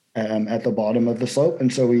at the bottom of the slope.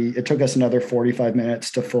 And so it took us another 45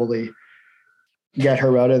 minutes to fully get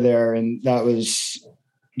her out of there. And that was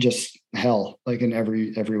just hell, like in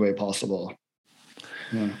every way possible.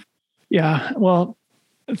 Yeah. Well,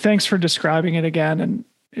 thanks for describing it again. And,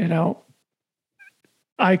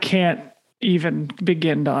 I can't even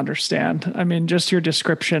begin to understand. I mean, just your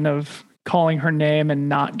description of calling her name and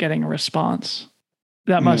not getting a response,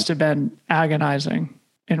 that must have been agonizing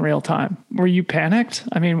in real time. Were you panicked?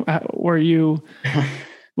 I mean, were you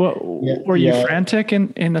frantic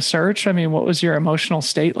in the search? I mean, what was your emotional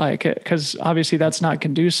state like? Because obviously that's not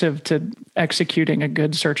conducive to executing a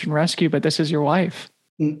good search and rescue, but this is your wife.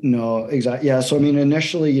 No, exactly. Yeah. So, I mean,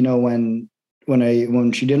 initially,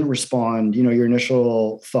 when she didn't respond, your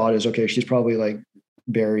initial thought is, okay, she's probably like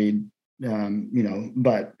buried,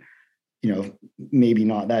 but, maybe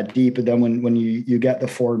not that deep. But then when you get the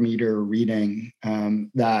 4 meter reading,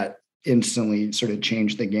 that instantly sort of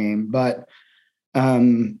changed the game. But,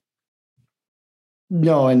 no,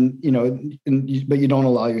 but you don't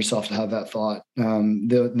allow yourself to have that thought.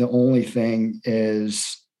 The only thing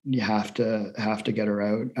is you have to get her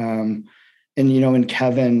out. And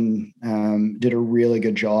Kevin did a really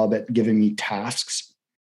good job at giving me tasks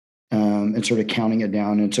and sort of counting it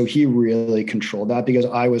down. And so he really controlled that, because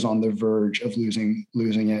I was on the verge of losing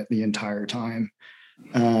it the entire time.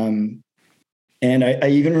 And I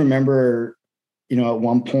even remember, at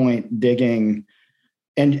one point digging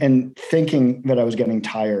and thinking that I was getting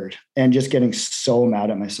tired and just getting so mad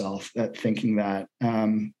at myself at thinking that.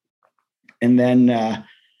 And then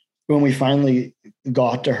when we finally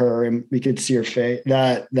got to her and we could see her face,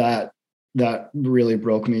 that really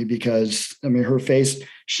broke me, because I mean, her face,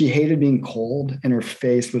 she hated being cold and her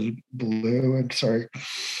face was blue. I'm sorry.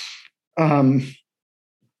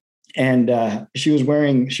 And she was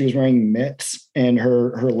wearing mitts, and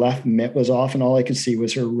her left mitt was off, and all I could see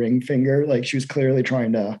was her ring finger. Like she was clearly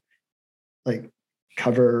trying to like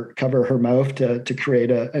cover her mouth to create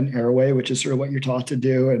an airway, which is sort of what you're taught to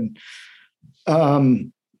do. And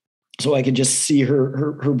so I could just see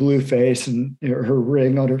her blue face and her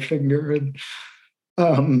ring on her finger. And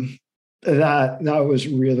that was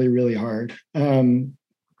really, really hard. And,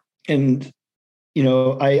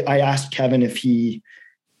 I asked Kevin if he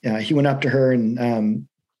went up to her and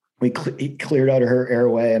he cleared out of her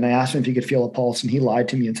airway. And I asked him if he could feel a pulse, and he lied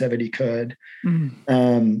to me and said that he could.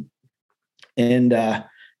 Mm-hmm.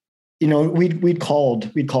 We'd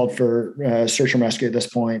called for search and rescue at this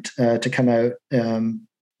point to come out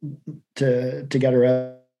to get her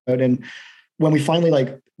out. And when we finally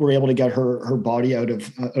were able to get her body out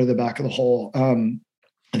of the back of the hole,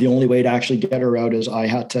 the only way to actually get her out is I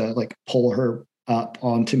had to pull her up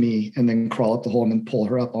onto me and then crawl up the hole and then pull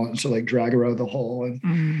her up on, so drag her out of the hole.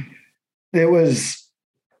 And it was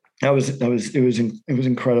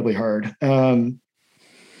incredibly hard.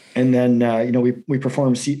 And then, we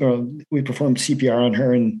performed CPR on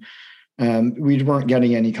her, and we weren't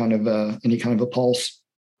getting any kind of a pulse.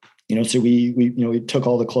 So we took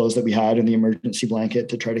all the clothes that we had in the emergency blanket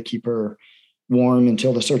to try to keep her warm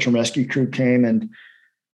until the search and rescue crew came. And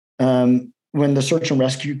when the search and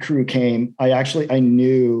rescue crew came, I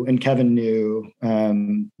knew, and Kevin knew,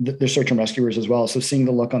 the search and rescuers as well. So seeing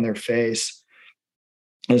the look on their face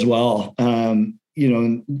as well,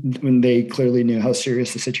 when they clearly knew how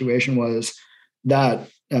serious the situation was, that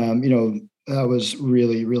was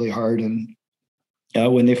really, really hard. And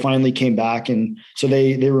when they finally came back, and so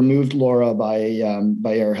they removed Laura by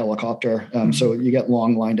air helicopter. So you get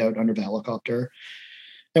long lined out under the helicopter.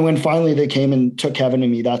 And when finally they came and took Kevin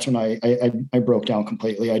and me, that's when I broke down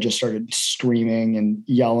completely. I just started screaming and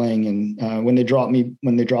yelling. And when they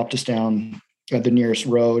dropped us down at the nearest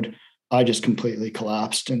road, I just completely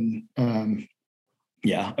collapsed. And I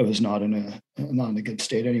was not in a good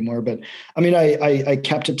state anymore. But I mean, I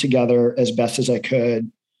kept it together as best as I could.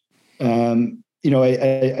 I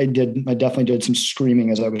definitely did some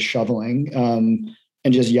screaming as I was shoveling,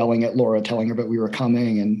 and just yelling at Laura, telling her that we were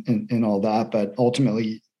coming and all that. But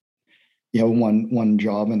ultimately, one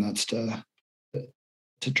job, and that's to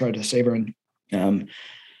try to save her. And,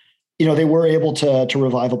 they were able to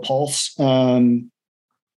revive a pulse,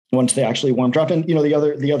 once they actually warmed up. And,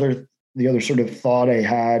 the other sort of thought I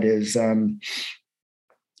had is, when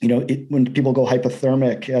people go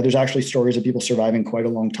hypothermic, there's actually stories of people surviving quite a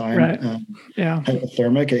long time. Right.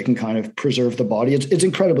 Hypothermic, it can kind of preserve the body. It's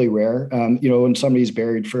incredibly rare. When somebody's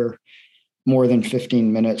buried for more than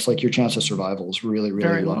 15 minutes, like, your chance of survival is really, really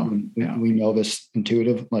very low. low. We know this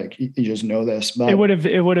intuitive, like, you just know this. But it would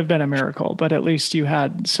have been a miracle, but at least you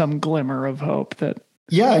had some glimmer of hope that.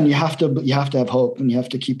 Yeah. And you have to have hope, and you have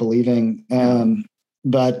to keep believing. And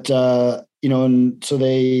so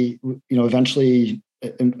they, eventually,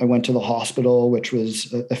 I went to the hospital, which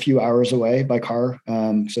was a few hours away by car.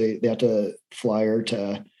 So they had to fly her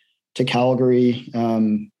to Calgary.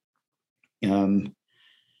 And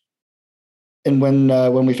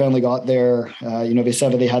when we finally got there, they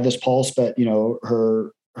said that they had this pulse, but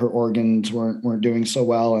her organs weren't doing so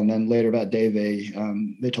well. And then later that day, they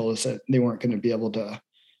told us that they weren't going to be able to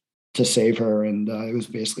save her, and it was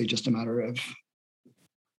basically just a matter of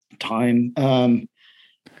time.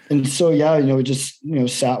 And so, we just,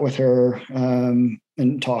 sat with her, and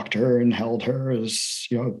talked to her and held her as,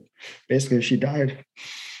 basically she died.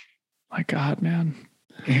 My God, man.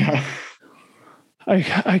 Yeah.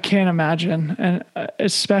 I can't imagine. And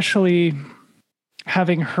especially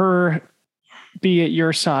having her be at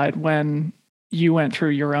your side when you went through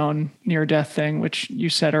your own near-death thing, which you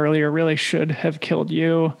said earlier really should have killed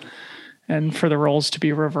you, and for the roles to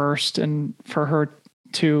be reversed and for her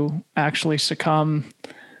to actually succumb.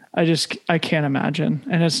 I can't imagine.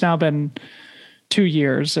 And it's now been 2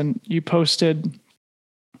 years, and you posted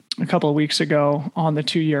a couple of weeks ago on the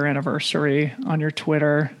 2-year anniversary on your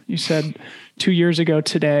Twitter. You said, 2 years ago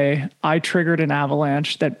today, I triggered an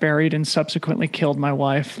avalanche that buried and subsequently killed my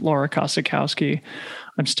wife, Laura Kosakowski.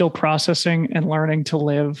 I'm still processing and learning to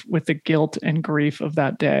live with the guilt and grief of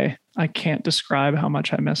that day. I can't describe how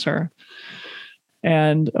much I miss her.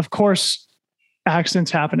 And of course,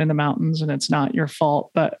 accidents happen in the mountains, and it's not your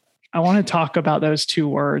fault. But I want to talk about those two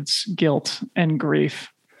words, guilt and grief,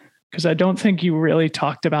 because I don't think you really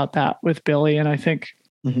talked about that with Billy. And I think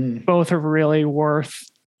both are really worth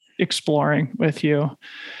exploring with you.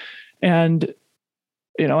 And,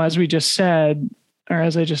 as I just said,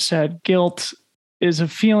 guilt is a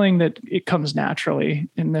feeling that it comes naturally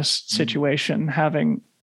in this situation, having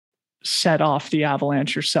set off the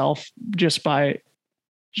avalanche yourself just by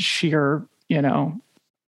sheer,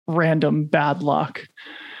 random bad luck.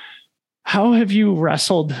 How have you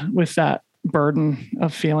wrestled with that burden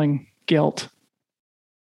of feeling guilt?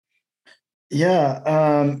 Yeah.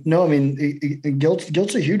 No, I mean,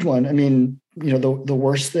 guilt's a huge one. I mean, the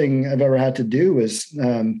worst thing I've ever had to do was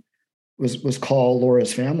call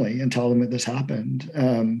Laura's family and tell them that this happened.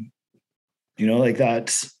 Like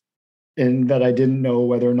that's, and that I didn't know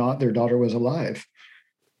whether or not their daughter was alive.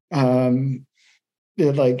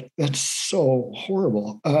 That's so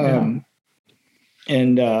horrible. I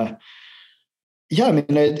mean,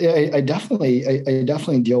 I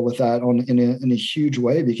definitely deal with that in a huge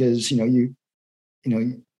way, because you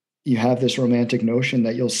have this romantic notion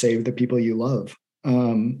that you'll save the people you love,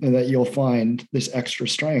 and that you'll find this extra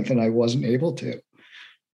strength, and I wasn't able to.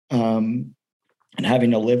 And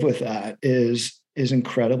having to live with that is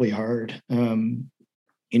incredibly hard. And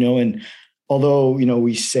although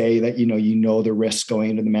we say that the risks going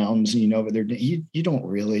into the mountains, and but you don't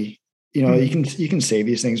really. You can say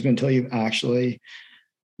these things, but until you've actually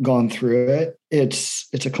gone through it,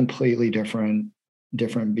 it's a completely different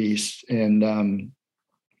beast. And,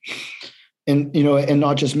 and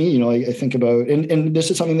not just me, I think about, and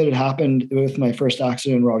this is something that had happened with my first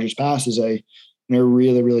accident in Rogers Pass, is I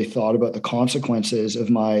really, really thought about the consequences of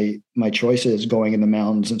my choices going in the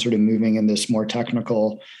mountains and sort of moving in this more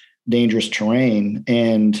technical, dangerous terrain,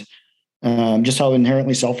 and just how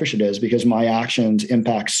inherently selfish it is, because my actions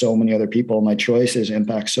impact so many other people. My choices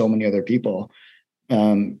impact so many other people.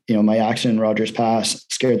 My accident in Rogers Pass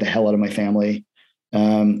scared the hell out of my family.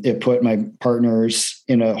 It put my partners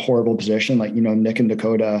in a horrible position, like, Nick and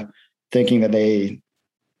Dakota, thinking that they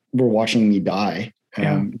were watching me die.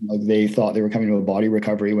 Like they thought they were coming to a body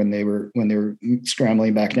recovery when they were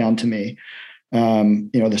scrambling back down to me.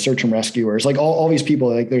 The search and rescuers, like all these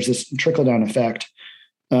people, like there's this trickle down effect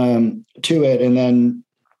to it. And then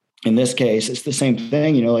in this case, it's the same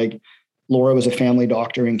thing, like Laura was a family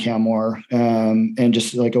doctor in Canmore, and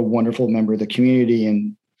just like a wonderful member of the community,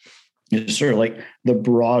 and it's sort of like the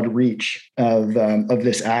broad reach of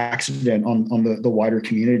this accident on the wider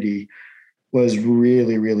community was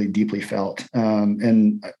really, really deeply felt.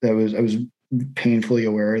 And I was painfully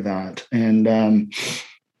aware of that. And I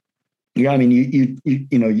mean, you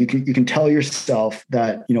can tell yourself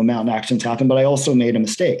that, mountain accidents happen, but I also made a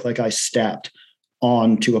mistake. Like I stepped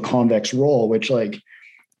onto a convex roll, which, like,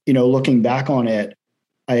 looking back on it,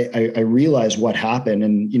 I realized what happened.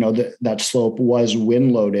 And, that slope was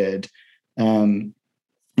wind loaded, and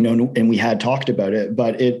we had talked about it,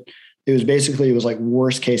 but it was basically, it was like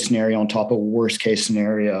worst case scenario on top of worst case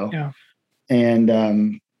scenario. Yeah. And,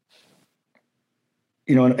 and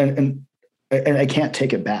I can't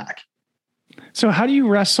take it back. So how do you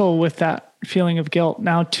wrestle with that feeling of guilt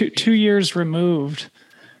now, 2 years removed?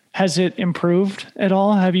 Has it improved at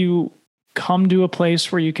all? Have you come to a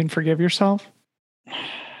place where you can forgive yourself?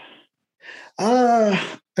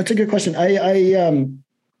 That's a good question. I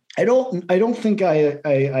don't think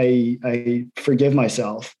I forgive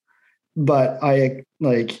myself, but it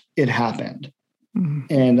happened. Mm-hmm.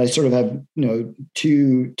 And I sort of have,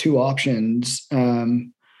 two options.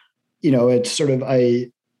 It's sort of,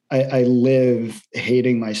 I live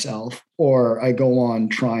hating myself, or I go on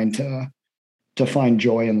trying to find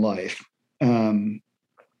joy in life. And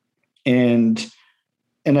I've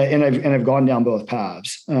gone down both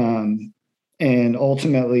paths. And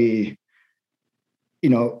ultimately,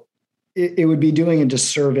 it would be doing a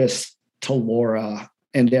disservice to Laura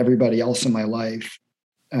and everybody else in my life,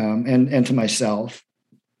 and to myself,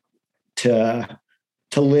 to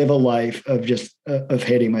live a life of just of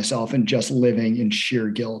hating myself and just living in sheer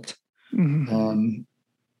guilt. Mm-hmm.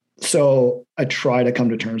 So I try to come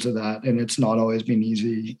to terms with that, and it's not always been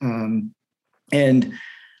easy. And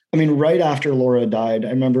I mean, right after Laura died, I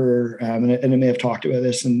remember, and I may have talked about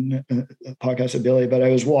this in a podcast with Billy, but I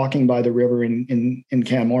was walking by the river in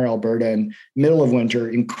Canmore, Alberta, in middle of winter,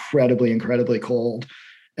 incredibly, incredibly cold.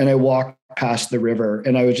 And I walked past the river,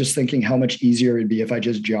 and I was just thinking how much easier it'd be if I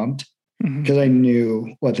just jumped, because I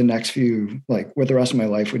knew what the next what the rest of my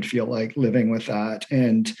life would feel like living with that.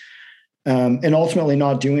 And ultimately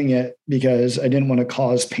not doing it because I didn't want to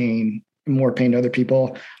cause more pain to other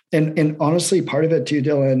people. And honestly, part of it too,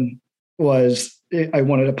 Dylan, was I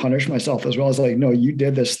wanted to punish myself as well. I was like, no, you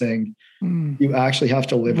did this thing. You actually have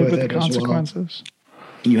to live with it consequences. As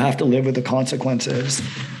well. You have to live with the consequences.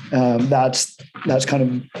 That's kind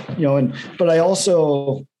of, but I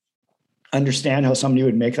also understand how somebody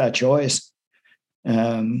would make that choice.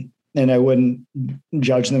 And I wouldn't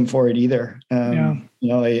judge them for it either.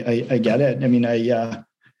 I get it. I mean,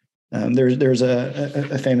 there's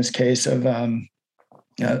a famous case of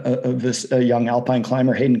this young alpine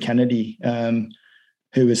climber, Hayden Kennedy,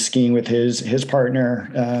 who was skiing with his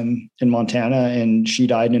partner in Montana, and she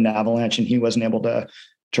died in an avalanche, and he wasn't able to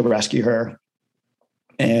rescue her.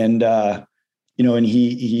 And and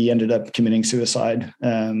he ended up committing suicide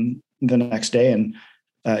the next day. And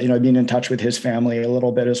I've been in touch with his family a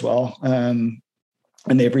little bit as well, and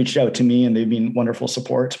they've reached out to me, and they've been wonderful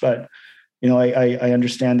supports. But I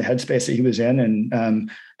understand the headspace that he was in,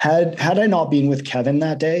 and had I not been with Kevin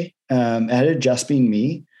that day, had it just been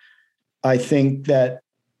me, I think that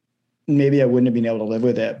maybe I wouldn't have been able to live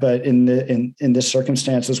with it. But in this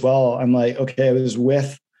circumstance as well, I'm like, okay, I was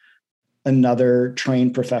with another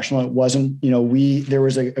trained professional. It wasn't, there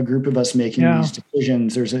was a group of us making these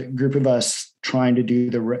decisions. There's a group of us trying to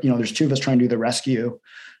do there's two of us trying to do the rescue.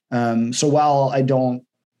 So while I don't,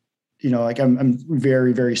 I'm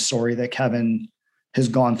very, very sorry that Kevin has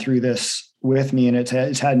gone through this with me, and it's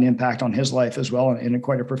had an impact on his life as well in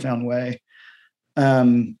quite a profound way.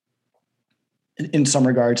 In some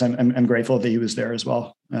regards, I'm grateful that he was there as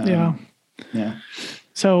well. Yeah.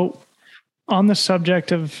 So on the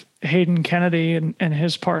subject of Hayden Kennedy and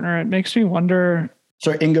his partner, it makes me wonder.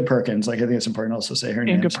 Sorry, Inga Perkins. Like, I think it's important also to say her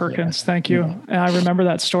name. Inga Perkins. Yeah. Thank you. Yeah. And I remember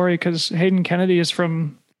that story because Hayden Kennedy is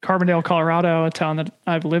from Carbondale, Colorado, a town that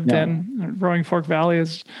I've lived in. Roaring Fork Valley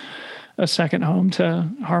is a second home to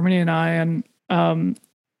Harmony and I. And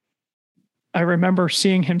I remember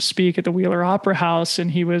seeing him speak at the Wheeler Opera House,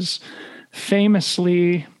 and he was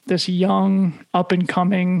famously this young,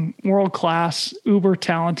 up-and-coming, world-class,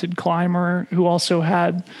 uber-talented climber who also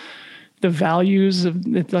had the values of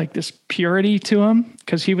like this purity to him,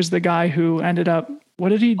 because he was the guy who ended up, what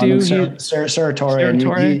did he do? Cerro Torre.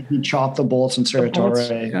 He chopped the bolts in Cerro Torre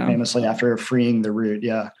famously after freeing the route.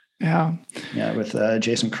 Yeah. Yeah. With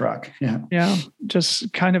Jason Kruk. Yeah. Yeah.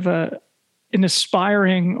 Just kind of an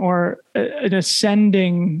aspiring or an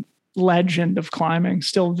ascending legend of climbing,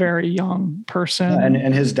 still very young person.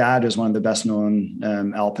 And his dad is one of the best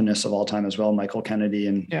known alpinists of all time as well, Michael Kennedy,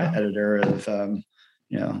 and editor of,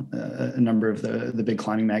 a number of the big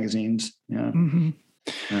climbing magazines. Yeah. Mm-hmm.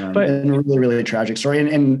 But and a really, really tragic story.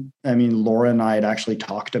 And I mean, Laura and I had actually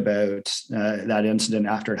talked about that incident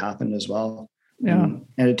after it happened as well. Yeah.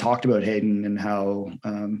 And it talked about Hayden and how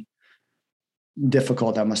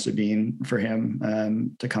difficult that must have been for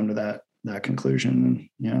him to come to that conclusion.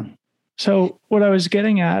 Yeah. So what I was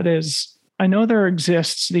getting at is, I know there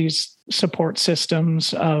exists these support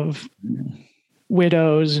systems of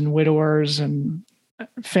widows and widowers and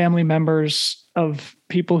family members of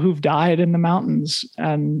people who've died in the mountains.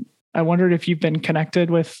 And I wondered if you've been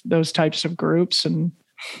connected with those types of groups and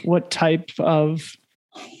what type of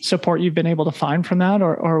support you've been able to find from that,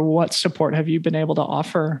 or what support have you been able to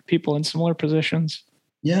offer people in similar positions?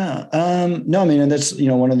 Yeah. No, I mean, and that's,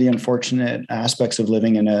 one of the unfortunate aspects of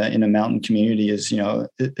living in a mountain community is,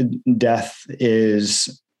 death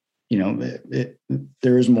is,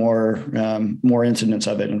 there is more incidents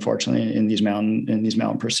of it, unfortunately, in these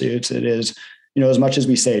mountain pursuits. It is, as much as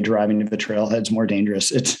we say driving to the trailhead's more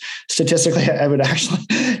dangerous, it's statistically, I would actually,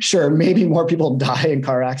 sure, maybe more people die in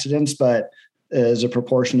car accidents, but as a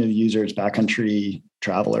proportion of users, backcountry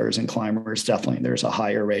travelers and climbers, definitely there's a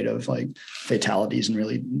higher rate of like fatalities and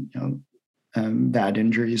really, bad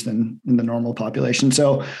injuries than in the normal population.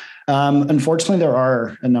 So, unfortunately, there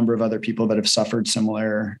are a number of other people that have suffered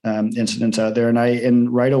similar incidents out there.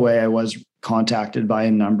 And right away, I was contacted by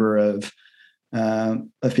a number of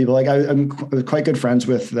people. Like I'm quite good friends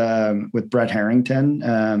with Brett Harrington,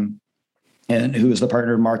 and who is the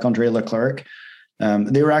partner of Marc-Andre Leclerc.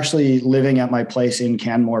 They were actually living at my place in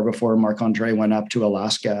Canmore before Marc-Andre went up to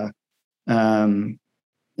Alaska. And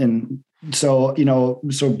so,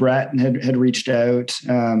 so Brett had reached out.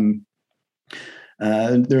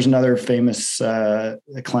 There's another famous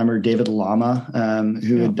climber, David Lama,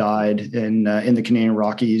 who had died in the Canadian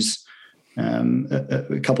Rockies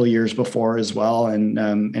a couple of years before as well.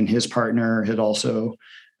 And his partner had also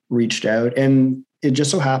reached out. And it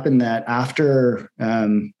just so happened that after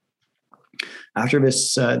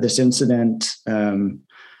this incident,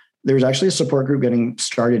 there was actually a support group getting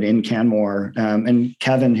started in Canmore. And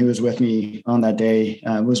Kevin, who was with me on that day,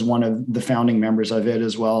 was one of the founding members of it,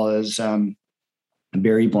 as well as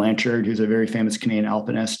Barry Blanchard, who's a very famous Canadian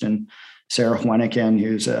alpinist, and Sarah Hweniken,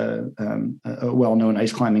 who's a well-known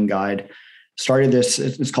ice climbing guide, started this.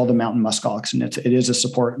 It's called the Mountain Muskox, and it is a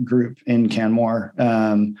support group in Canmore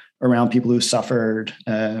around people who suffered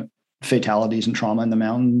fatalities and trauma in the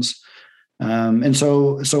mountains. And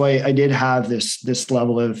so I did have this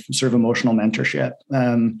level of sort of emotional mentorship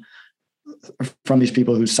from these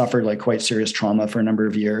people who suffered like quite serious trauma for a number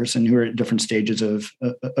of years and who are at different stages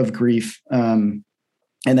of grief.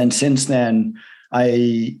 And then since then,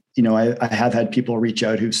 I have had people reach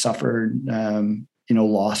out who've suffered,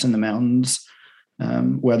 loss in the mountains,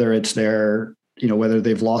 whether it's whether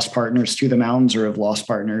they've lost partners to the mountains or have lost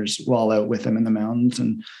partners while out with them in the mountains.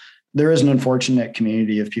 And there is an unfortunate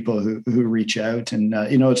community of people who reach out, and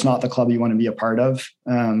it's not the club you want to be a part of,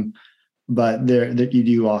 but that you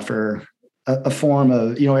do offer a form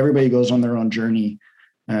of, everybody goes on their own journey,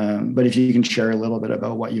 but if you can share a little bit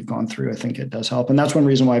about what you've gone through, I think it does help. And that's one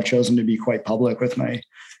reason why I've chosen to be quite public with my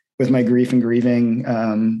grief and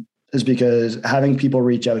grieving, is because having people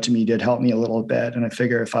reach out to me did help me a little bit, and I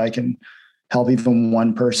figure if I can help even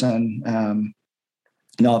one person,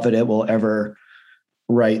 not that it will ever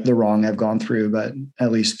right the wrong I've gone through, but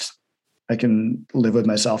at least I can live with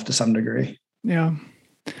myself to some degree. Yeah.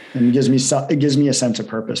 And it gives me a sense of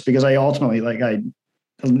purpose, because I ultimately,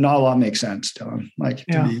 not a lot makes sense, Dylan.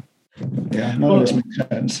 None of this makes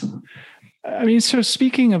sense. I mean, so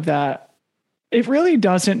speaking of that, it really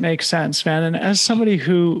doesn't make sense, man. And as somebody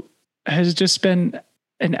who has just been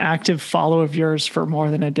an active follower of yours for more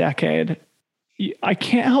than a decade, I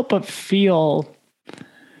can't help but feel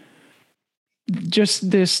just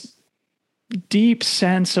this deep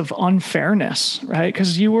sense of unfairness, right?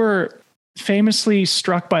 Because you were famously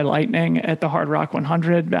struck by lightning at the Hard Rock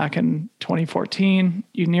 100 back in 2014.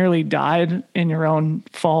 You nearly died in your own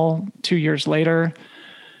fall 2 years later.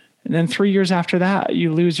 And then 3 years after that,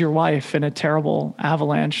 you lose your wife in a terrible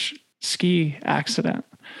avalanche ski accident.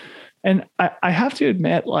 And I have to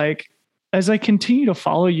admit, like, as I continue to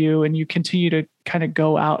follow you and you continue to kind of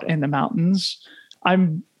go out in the mountains,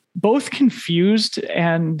 I'm both confused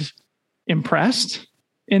and impressed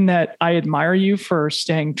in that I admire you for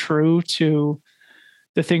staying true to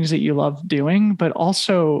the things that you love doing. But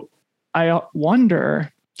also I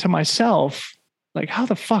wonder to myself, like, how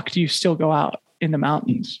the fuck do you still go out in the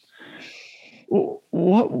mountains?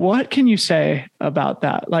 What can you say about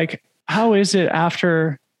that? Like, how is it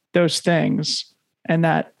after those things and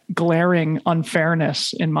that glaring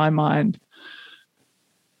unfairness in my mind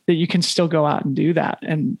that you can still go out and do that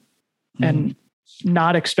and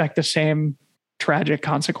not expect the same tragic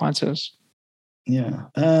consequences? Yeah.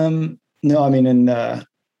 No, I mean, and I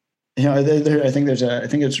think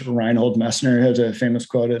it's Reinhold Messner has a famous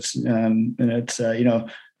quote. It's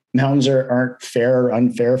mountains aren't fair or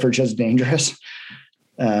unfair, for just dangerous.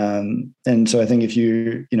 And so I think if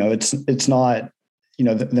it's not,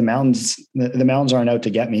 the mountains aren't out to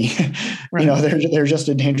get me. Right. They're just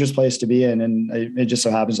a dangerous place to be in. And it just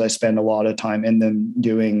so happens I spend a lot of time in them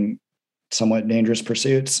doing somewhat dangerous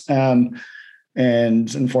pursuits.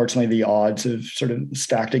 And unfortunately the odds have sort of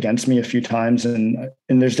stacked against me a few times. And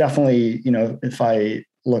there's definitely, if I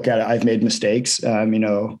look at it, I've made mistakes.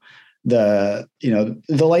 The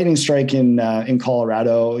lightning strike in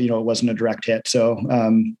Colorado, it wasn't a direct hit. So,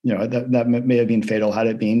 that may have been fatal had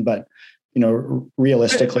it been, but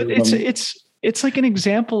realistically, it's like an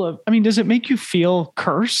example of, does it make you feel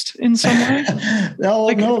cursed in some way?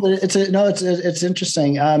 No, but it's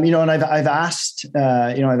interesting. And I've asked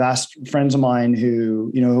friends of mine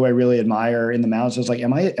who I really admire in the mountains. I was like,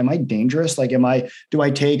 am I dangerous? Like, do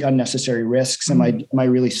I take unnecessary risks? Am I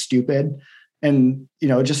really stupid? And,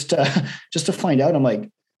 just to find out, I'm like,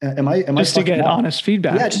 am I just to get honest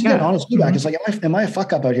feedback? Yeah. Just to get honest feedback. It's like, am I a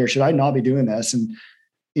fuck up out here? Should I not be doing this? And,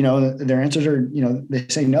 their answers are, they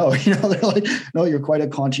say no, they're like, no, you're quite a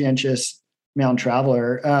conscientious mountain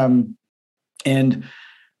traveler. And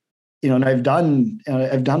I've done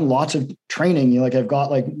lots of training, I've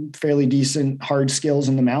got like fairly decent hard skills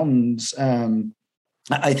in the mountains.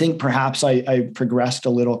 I think perhaps I progressed a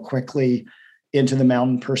little quickly into the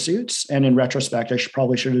mountain pursuits. And in retrospect, I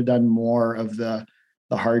probably should have done more of the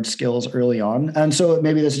hard skills early on. And so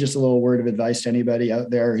maybe this is just a little word of advice to anybody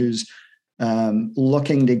out there who's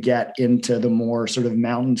looking to get into the more sort of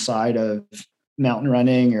mountain side of mountain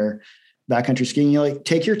running or backcountry skiing.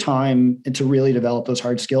 Take your time to really develop those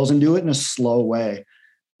hard skills and do it in a slow way.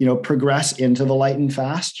 Progress into the light and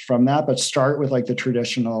fast from that, but start with like the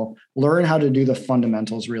traditional, learn how to do the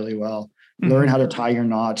fundamentals really well. Learn how to tie your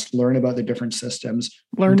knots, learn about the different systems.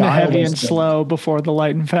 Learn the heavy and slow before the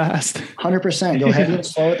light and fast. 100%. Go heavy and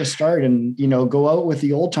slow at the start and, go out with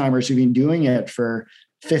the old timers who've been doing it for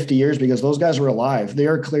 50 years because those guys were alive. They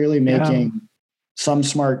are clearly making some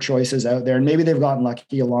smart choices out there. And maybe they've gotten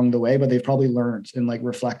lucky along the way, but they've probably learned and like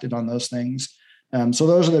reflected on those things. So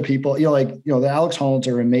those are the people, the Alex Hollands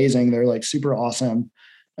are amazing. They're like super awesome.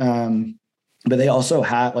 But they also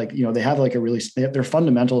have they have like their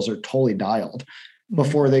fundamentals are totally dialed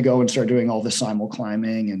before they go and start doing all the simul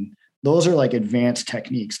climbing. And those are like advanced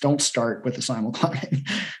techniques. Don't start with the simul climbing,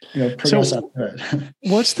 progress up to it.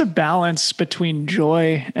 What's the balance between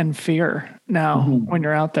joy and fear now when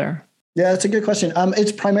you're out there? Yeah, that's a good question.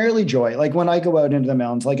 It's primarily joy. Like when I go out into the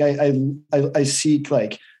mountains, like I seek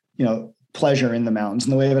pleasure in the mountains,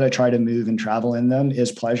 and the way that I try to move and travel in them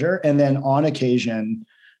is pleasure. And then on occasion,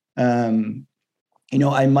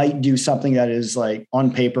 I might do something that is like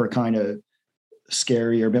on paper kind of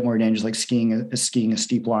scary or a bit more dangerous, like skiing a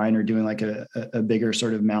steep line or doing like a bigger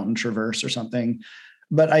sort of mountain traverse or something.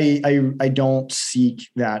 But I don't seek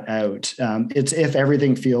that out. It's if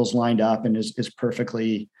everything feels lined up and is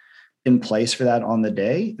perfectly in place for that on the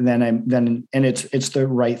day, then it's the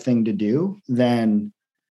right thing to do, then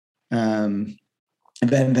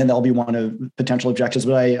that'll be one of potential objectives.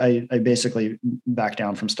 But I basically back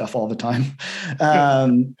down from stuff all the time.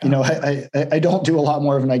 I don't do a lot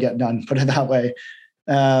more when I get done, put it that way.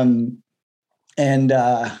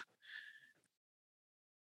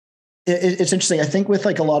 It's interesting. I think with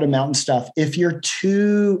like a lot of mountain stuff, if you're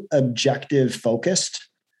too objective focused,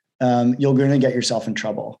 you're going to get yourself in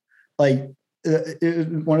trouble. Like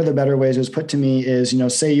one of the better ways it was put to me is,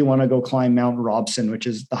 say you want to go climb Mount Robson, which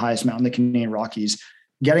is the highest mountain in the Canadian Rockies.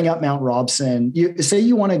 Getting up Mount Robson, say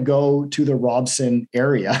you want to go to the Robson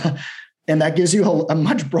area, and that gives you a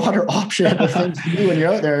much broader option of things to do when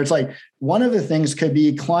you're out there. It's like one of the things could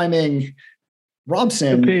be climbing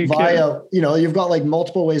Robson via, you've got like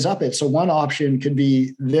multiple ways up it. So one option could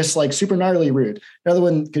be this like super gnarly route. Another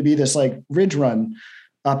one could be this like ridge run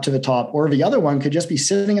up to the top, or the other one could just be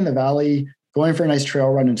sitting in the valley, going for a nice trail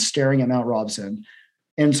run and staring at Mount Robson.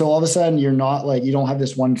 And so all of a sudden you're not like, you don't have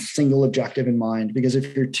this one single objective in mind, because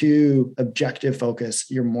if you're too objective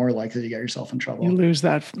focused, you're more likely to get yourself in trouble. You lose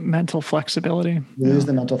that mental flexibility.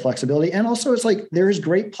 The mental flexibility. And also it's like, there is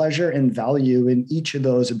great pleasure and value in each of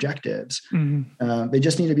those objectives. Mm-hmm. They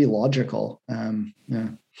just need to be logical. But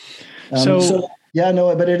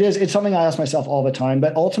it's something I ask myself all the time,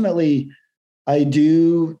 but ultimately I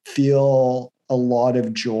do feel a lot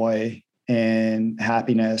of joy and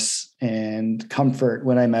happiness and comfort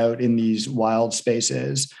when I'm out in these wild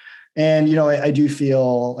spaces. And, I do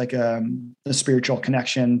feel like a spiritual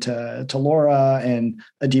connection to Laura, and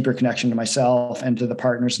a deeper connection to myself and to the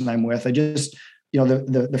partners that I'm with. I just,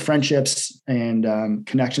 the friendships and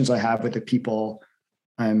connections I have with the people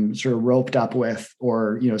I'm sort of roped up with,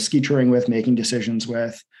 or, ski touring with, making decisions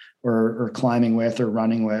with, or climbing with, or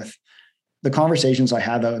running with. The conversations I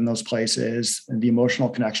have out in those places and the emotional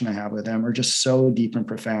connection I have with them are just so deep and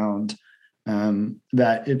profound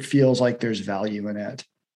that it feels like there's value in it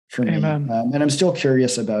for me. And I'm still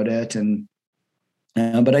curious about it.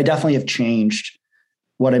 But I definitely have changed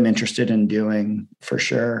what I'm interested in doing, for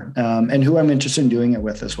sure. And who I'm interested in doing it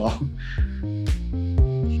with as well.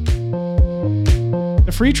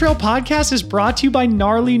 The Free Trail Podcast is brought to you by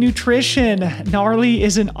Gnarly Nutrition. Gnarly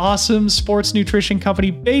is an awesome sports nutrition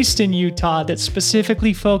company based in Utah that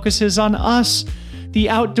specifically focuses on us, the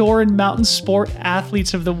outdoor and mountain sport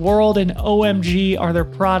athletes of the world, and OMG are their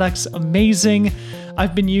products amazing.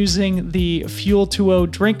 I've been using the Fuel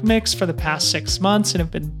 2.0 drink mix for the past 6 months and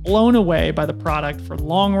have been blown away by the product for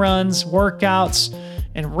long runs, workouts,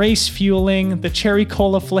 and race fueling. The cherry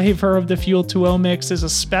cola flavor of the Fuel 2.0 mix is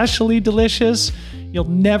especially delicious. You'll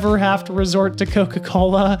never have to resort to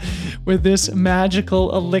Coca-Cola with this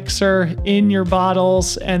magical elixir in your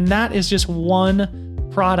bottles. And that is just one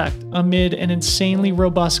product amid an insanely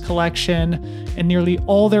robust collection. And nearly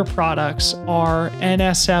all their products are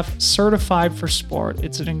NSF certified for sport.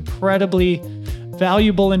 It's an incredibly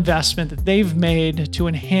valuable investment that they've made to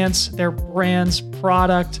enhance their brand's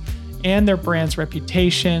product and their brand's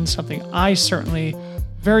reputation, something I certainly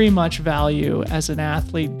very much value as an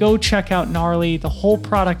athlete. Go check out Gnarly. The whole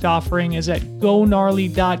product offering is at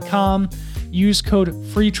gonarly.com. Use code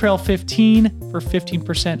FreeTrail15 for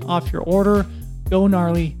 15% off your order.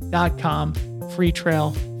 Gonarly.com,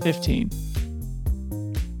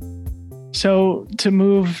 FreeTrail15. So to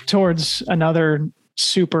move towards another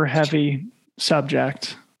super heavy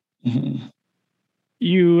subject,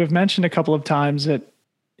 you have mentioned a couple of times that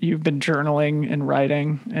you've been journaling and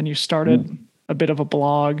writing, and you started a bit of a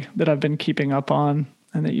blog that I've been keeping up on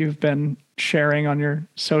and that you've been sharing on your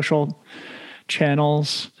social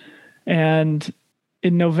channels. And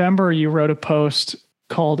in November, you wrote a post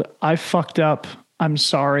called "I Fucked Up, I'm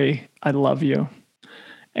Sorry, I Love You."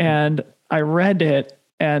 And I read it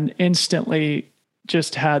and instantly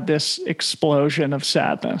just had this explosion of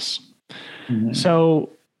sadness. Mm-hmm. So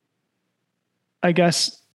I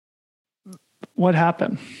guess, what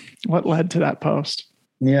happened? What led to that post?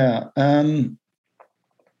 Yeah.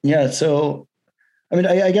 So, I mean,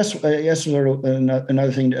 I guess sort of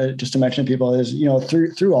another thing just to mention to people is,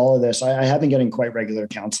 through all of this, I have been getting quite regular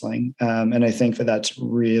counseling. And I think that that's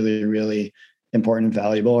really, really important and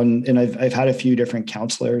valuable. And I've had a few different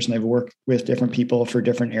counselors, and I've worked with different people for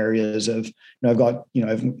different areas of, I've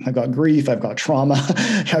got grief, I've got trauma,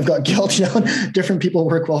 I've got guilt, different people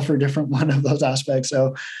work well for different one of those aspects.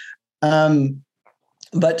 So,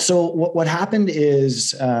 but so what happened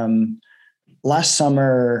is, last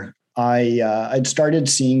summer, I'd started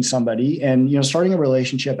seeing somebody, and, starting a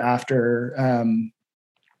relationship after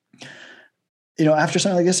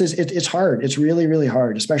something like this it's hard. It's really, really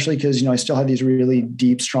hard, especially because, I still have these really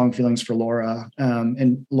deep, strong feelings for Laura.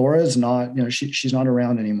 And Laura is not, she's not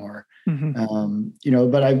around anymore.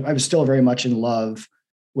 Mm-hmm. But I was still very much in love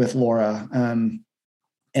with Laura.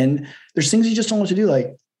 And there's things you just don't want to do.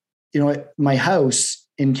 Like, at my house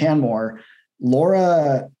in Canmore,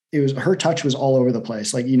 Laura, her touch was all over the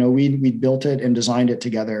place. Like, we built it and designed it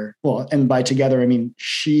together. Well, and by together, I mean,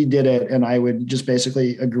 she did it and I would just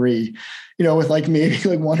basically agree, with like maybe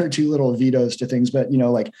like one or two little vetoes to things, but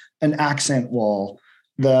like an accent wall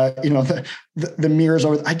the mirrors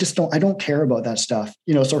over. I don't care about that stuff,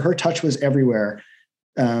 so her touch was everywhere.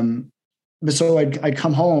 But so I'd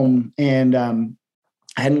come home and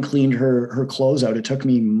I hadn't cleaned her clothes out. It took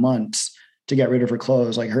me months to get rid of her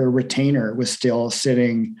clothes. Like her retainer was still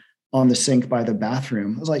sitting on the sink by the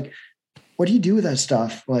bathroom. I was like, what do you do with that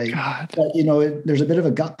stuff? Like, but, there's a bit of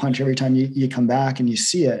a gut punch every time you come back and you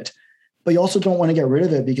see it, but you also don't want to get rid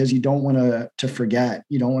of it because you don't want to forget.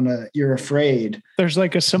 You don't want to, you're afraid. There's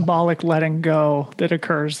like a symbolic letting go that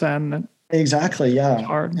occurs then. Exactly. Yeah.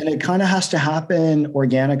 And it kind of has to happen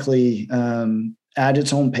organically, at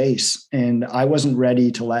its own pace. And I wasn't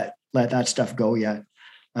ready to let that stuff go yet.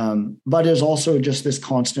 But it's also just this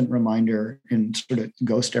constant reminder and sort of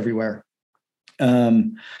ghost everywhere.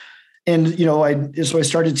 And, so I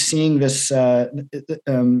started seeing this,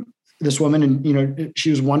 this woman, and, she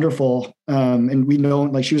was wonderful. And we know,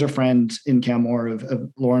 like, she was a friend in Canmore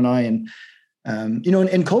of Laura and I, and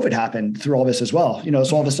COVID happened through all this as well,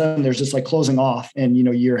 so all of a sudden there's this like closing off, and,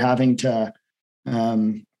 you're having to,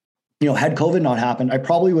 had COVID not happened, I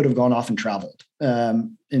probably would have gone off and traveled,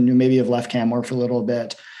 and maybe have left Canmore for a little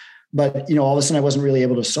bit, but, all of a sudden I wasn't really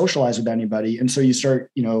able to socialize with anybody. And so you start,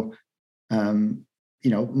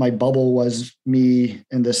 my bubble was me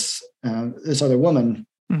and this other woman.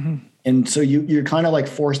 Mm-hmm. And so you're kind of like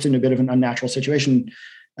forced into a bit of an unnatural situation.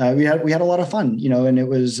 We had a lot of fun, and it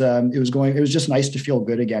was just nice to feel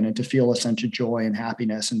good again and to feel a sense of joy and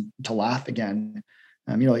happiness and to laugh again.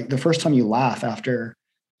 Like the first time you laugh after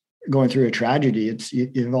going through a tragedy, it's you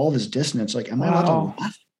have all this dissonance. Like, am I allowed to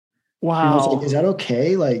laugh? Wow. It's like, is that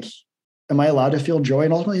okay? Like, am I allowed to feel joy?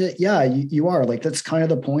 And ultimately, yeah, you are. Like, that's kind of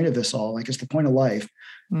the point of this all. Like, it's the point of life.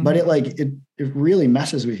 Mm-hmm. But it really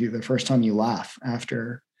messes with you the first time you laugh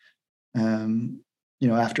after,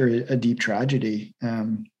 after a deep tragedy.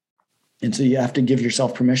 And so you have to give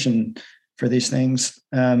yourself permission for these things.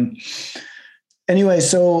 Anyway,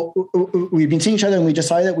 so we've been seeing each other, and we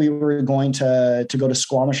decided that we were going to go to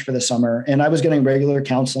Squamish for the summer. And I was getting regular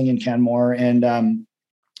counseling in Canmore, and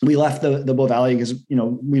we left the Bow Valley because,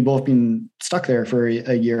 we'd both been stuck there for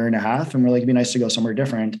a year and a half, and we're like, it'd be nice to go somewhere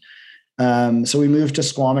different. So we moved to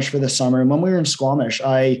Squamish for the summer. And when we were in Squamish,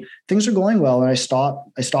 things were going well. And I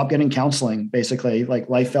stopped getting counseling, basically. Like,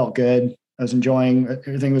 life felt good. I was enjoying,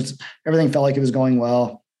 everything felt like it was going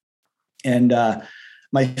well. And,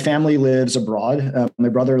 my family lives abroad. My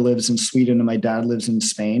brother lives in Sweden and my dad lives in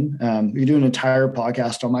Spain. We do an entire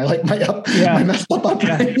podcast on my messed up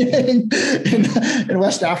upbringing in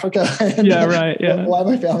West Africa. And, why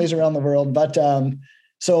my family's around the world. But,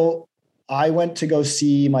 so I went to go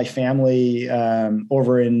see my family,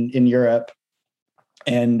 over in Europe.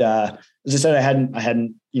 And, as I said,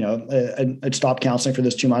 I'd stopped counseling for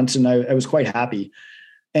those 2 months, and I was quite happy.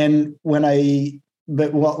 And while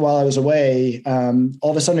I was away,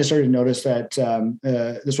 all of a sudden I started to notice that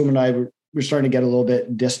this woman and I were starting to get a little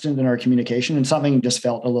bit distant in our communication, and something just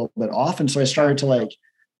felt a little bit off. And so I started to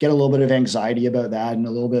get a little bit of anxiety about that, and a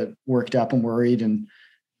little bit worked up and worried. And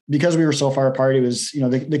because we were so far apart, it was,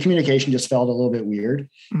 the communication just felt a little bit weird.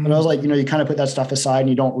 Mm-hmm. And I was like, you kind of put that stuff aside and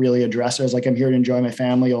you don't really address it. I was like, I'm here to enjoy my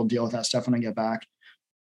family. I'll deal with that stuff when I get back.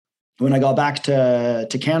 When I got back to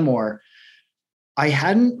Canmore, I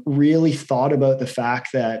hadn't really thought about the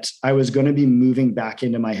fact that I was going to be moving back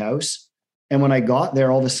into my house. And when I got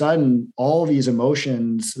there, all of a sudden, all these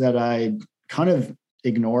emotions that I kind of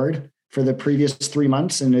ignored for the previous 3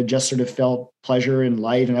 months, and it just sort of felt pleasure and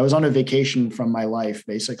light. And I was on a vacation from my life,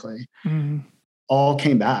 basically, all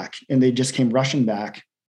came back, and they just came rushing back.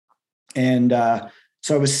 And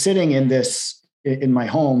so I was sitting in my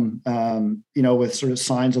home, with sort of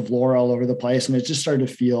signs of Laura all over the place. And it just started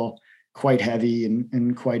to feel quite heavy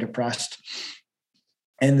and quite oppressed.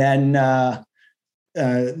 And then my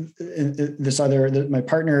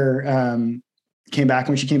partner came back. And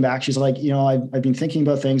when she came back, she's like, I've been thinking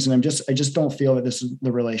about things, and I just don't feel that this is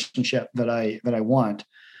the relationship that I want.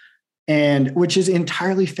 And which is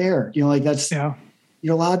entirely fair. That's,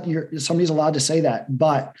 somebody's allowed to say that.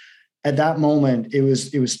 But at that moment, it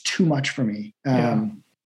was too much for me. And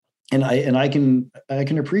I can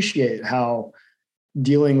appreciate how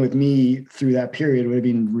dealing with me through that period would have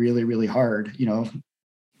been really, really hard.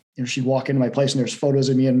 She'd walk into my place and there's photos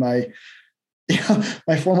of me and my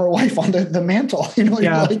former wife on the mantle,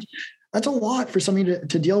 that's a lot for somebody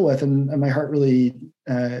to deal with. And my heart really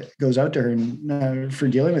goes out to her and for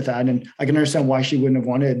dealing with that. And I can understand why she wouldn't have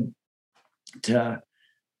wanted to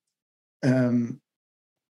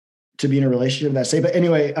be in a relationship that say, but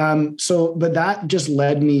anyway, but that just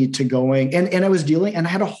led me to going and I was dealing, and I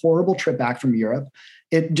had a horrible trip back from Europe.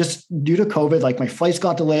 It just, due to COVID, like my flights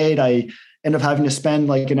got delayed. I ended up having to spend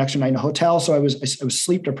like an extra night in a hotel. So I was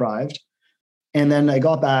sleep deprived. And then I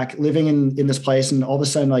got back living in this place, and all of a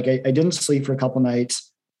sudden, like I didn't sleep for a couple nights,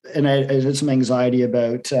 and I had some anxiety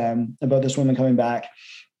about this woman coming back.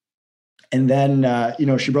 And then,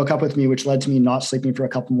 she broke up with me, which led to me not sleeping for a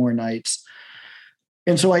couple more nights.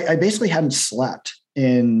 And so I basically hadn't slept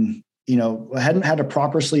I hadn't had a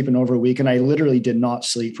proper sleep in over a week. And I literally did not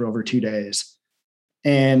sleep for over 2 days.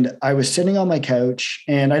 And I was sitting on my couch,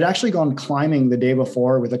 and I'd actually gone climbing the day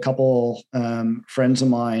before with a couple friends of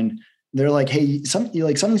mine. They're like, hey,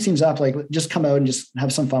 something seems up, like just come out and just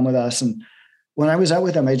have some fun with us. And when I was out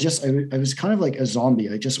with them, I was kind of like a zombie.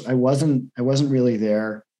 I wasn't really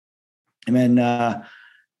there. And then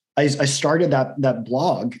I started that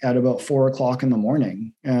blog at about 4:00 in the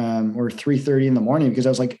morning, or 3:30 in the morning, because I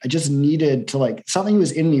was like, I just needed to, like, something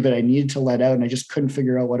was in me that I needed to let out, and I just couldn't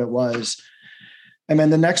figure out what it was. And then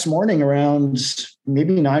the next morning around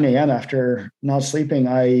maybe 9 a.m. after not sleeping,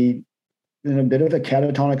 I, in a bit of a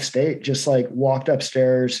catatonic state, just like walked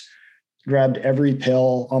upstairs, grabbed every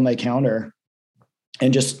pill on my counter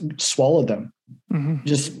and just swallowed them. Mm-hmm.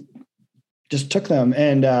 Just took them.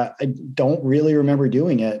 And I don't really remember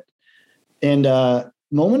doing it. And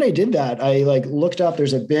moment I did that, I like looked up,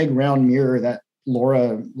 there's a big round mirror that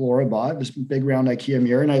Laura bought, this big round IKEA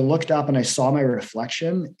mirror. And I looked up and I saw my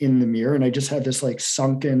reflection in the mirror. And I just had this like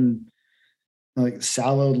sunken, like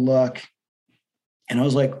sallow look. And I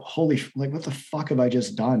was like, what the fuck have I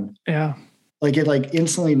just done? Yeah. Like it like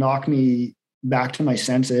instantly knocked me back to my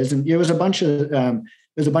senses. And it was a bunch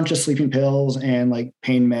of sleeping pills and like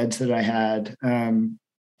pain meds that I had, on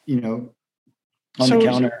the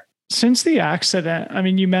counter. Since the accident, I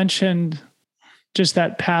mean, you mentioned just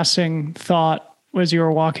that passing thought as you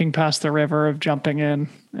were walking past the river of jumping in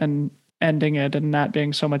and ending it, and that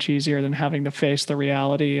being so much easier than having to face the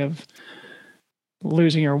reality of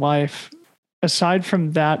losing your wife. Aside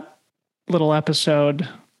from that little episode,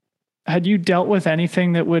 had you dealt with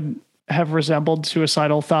anything that would have resembled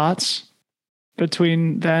suicidal thoughts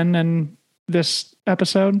between then and this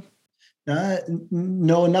episode?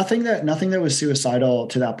 No, nothing that was suicidal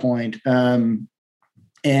to that point. And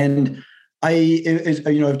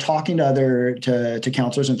talking to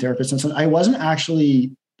counselors and therapists, and so I wasn't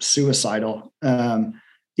actually suicidal. I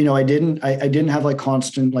didn't have like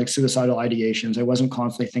constant like suicidal ideations. I wasn't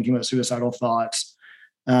constantly thinking about suicidal thoughts.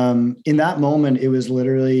 In that moment, it was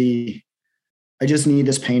literally, I just need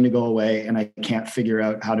this pain to go away, and I can't figure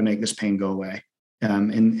out how to make this pain go away.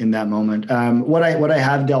 In that moment, what I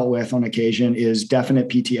have dealt with on occasion is definite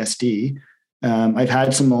PTSD. I've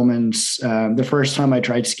had some moments. The first time I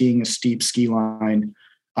tried skiing a steep ski line,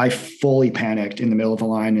 I fully panicked in the middle of the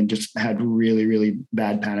line and just had really, really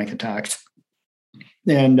bad panic attacks.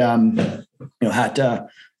 And had to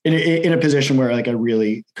in a position where like I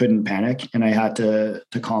really couldn't panic, and I had to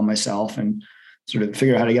calm myself and sort of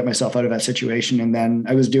figure out how to get myself out of that situation. And then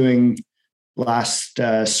I was doing last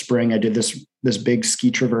spring, I did this big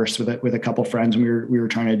ski traverse with a couple friends, and we were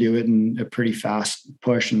trying to do it in a pretty fast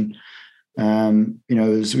push. And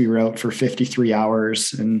we were out for 53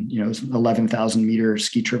 hours, and it was 11,000 meter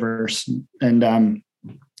ski traverse. And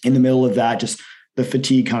in the middle of that, just the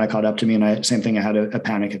fatigue kind of caught up to me, and I had a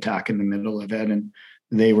panic attack in the middle of it, and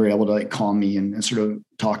they were able to like calm me and sort of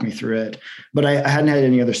talk me through it. But I hadn't had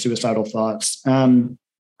any other suicidal thoughts.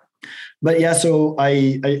 But yeah, so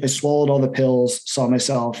I swallowed all the pills, saw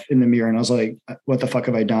myself in the mirror, and I was like, what the fuck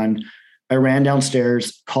have I done? I ran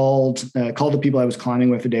downstairs, called the people I was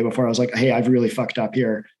climbing with the day before. I was like, hey, I've really fucked up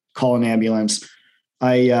here. Call an ambulance.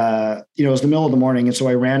 It was the middle of the morning. And so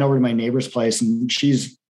I ran over to my neighbor's place, and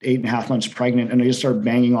she's 8.5 months pregnant. And I just started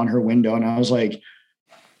banging on her window. And I was like,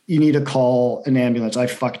 you need to call an ambulance. I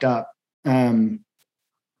fucked up. And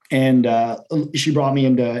she brought me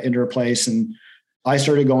into her place, and I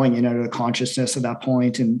started going in and out of consciousness at that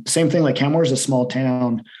point. And same thing, like Canmore is a small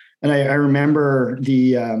town. And I remember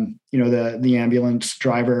the ambulance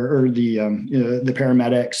driver, or the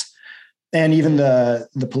paramedics, and even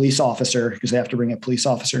the police officer, because they have to bring a police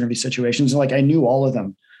officer into these situations. And like, I knew all of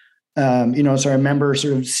them, so I remember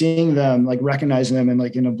sort of seeing them, like recognizing them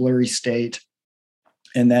in a blurry state,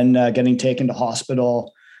 and then getting taken to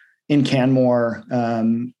hospital in Canmore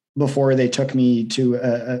before they took me to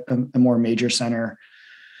a more major center.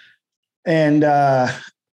 And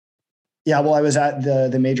while I was at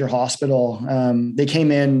the major hospital, they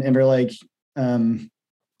came in and were like,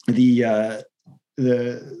 the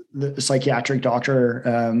psychiatric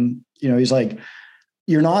doctor, he's like,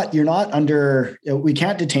 you're not under, we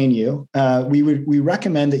can't detain you. We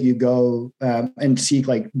recommend that you go and seek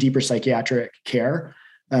like deeper psychiatric care.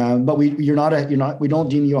 But we don't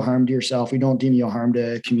deem you a harm to yourself. We don't deem you a harm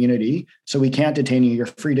to community. So we can't detain you. You're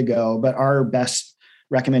free to go. But our best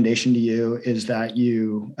recommendation to you is that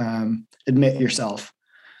you admit yourself.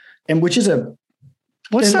 And which is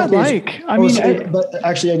what's that like? I mean, but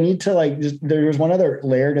actually I need to there's one other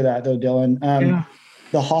layer to that though, Dylan.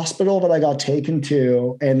 The hospital that I got taken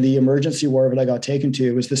to and the emergency ward that I got taken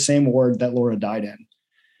to was the same ward that Laura died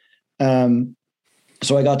in.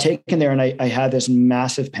 So I got taken there and I had this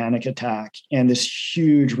massive panic attack and this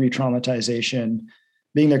huge re-traumatization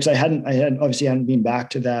being there. Cause I obviously hadn't been back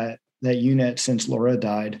to that unit since Laura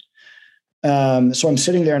died. So I'm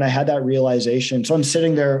sitting there and I had that realization. So I'm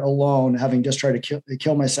sitting there alone, having just tried to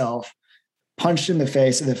kill myself, punched in the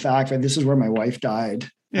face of the fact that this is where my wife died.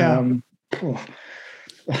 Yeah.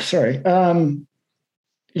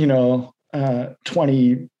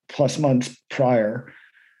 20 plus months prior.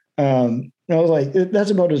 I was like,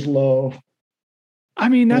 that's about as low. I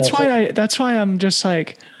mean, that's why I'm just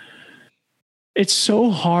like, it's so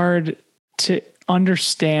hard to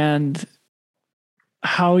understand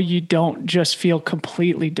how you don't just feel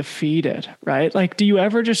completely defeated, right? Like, do you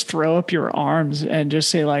ever just throw up your arms and just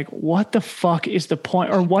say like, what the fuck is the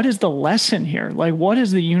point? Or what is the lesson here? Like, what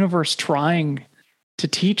is the universe trying to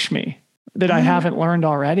teach me that I haven't learned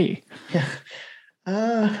already?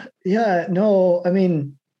 No, I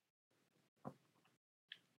mean,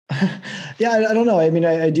 I don't know. I mean,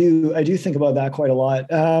 I do think about that quite a lot.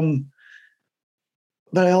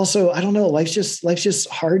 But I also, I don't know, life's just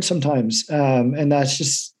hard sometimes. And that's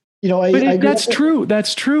just, that's true.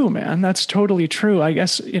 That's true, man. That's totally true. I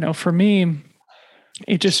guess, for me,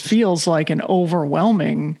 it just feels like an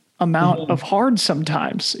overwhelming amount of hard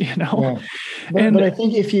sometimes, Yeah. But I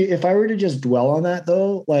think if I were to just dwell on that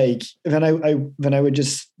though, like then I would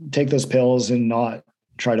just take those pills and not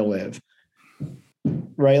try to live.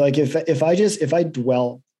 Right. Like if I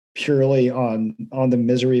dwell purely on the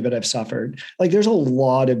misery that I've suffered, like there's a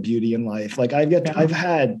lot of beauty in life. Like I've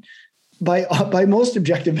had by most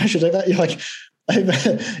objective measures, I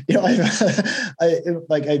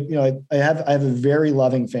have a very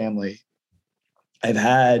loving family. I've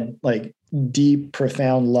had like deep,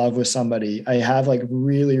 profound love with somebody. I have like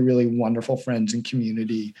really, really wonderful friends and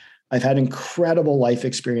community. I've had incredible life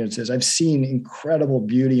experiences. I've seen incredible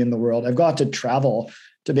beauty in the world. I've got to travel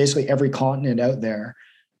to basically every continent out there.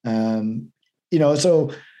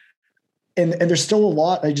 So, and there's still a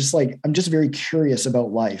lot. I'm just very curious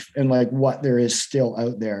about life and like what there is still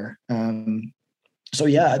out there. So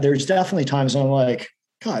yeah, there's definitely times when I'm like,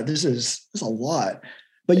 God, this is a lot.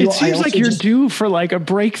 But it seems like you're due for like a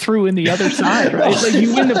breakthrough in the other side, right? Like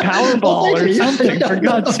you win the Powerball or something, for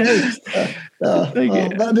God's sake.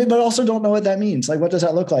 But also don't know what that means. Like, what does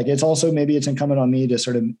that look like? It's also, maybe it's incumbent on me to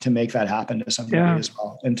sort of, to make that happen to some degree as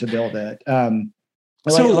well and to build it.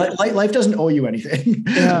 So life doesn't owe you anything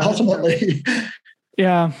ultimately.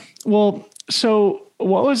 Yeah. Well, so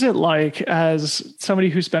what was it like as somebody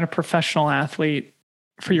who's been a professional athlete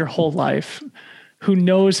for your whole life, who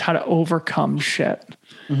knows how to overcome shit,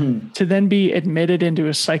 to then be admitted into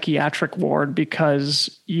a psychiatric ward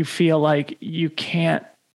because you feel like you can't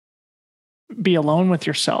be alone with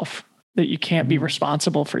yourself, that you can't be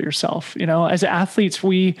responsible for yourself? As athletes,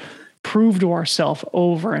 we prove to ourselves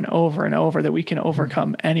over and over and over that we can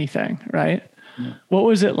overcome anything, right? Yeah. What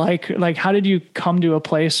was it like? Like, how did you come to a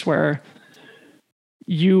place where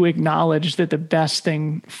you acknowledged that the best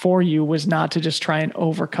thing for you was not to just try and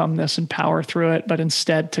overcome this and power through it, but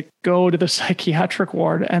instead to go to the psychiatric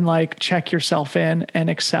ward and like check yourself in and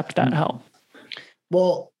accept that help?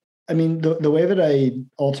 Well, I mean, the way that I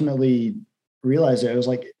ultimately realized it was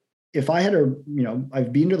like, if I had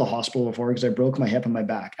I've been to the hospital before because I broke my hip and my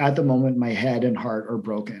back. At the moment, my head and heart are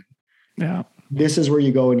broken. Yeah. This is where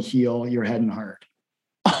you go and heal your head and heart.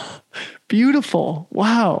 Beautiful.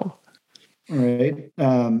 Wow. Right.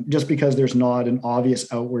 Just because there's not an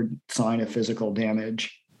obvious outward sign of physical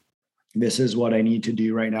damage. This is what I need to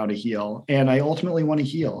do right now to heal. And I ultimately want to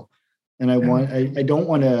heal. And I don't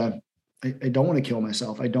want to kill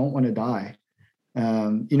myself. I don't want to die. I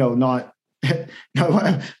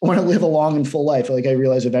want to live a long and full life. Like I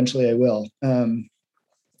realize eventually I will.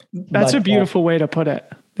 That's a beautiful way to put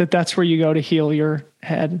it, that's where you go to heal your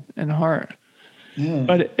head and heart. Yeah.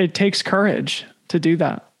 But it takes courage to do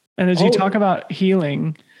that. And as you talk about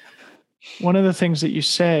healing, one of the things that you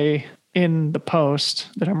say in the post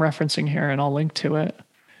that I'm referencing here, and I'll link to it,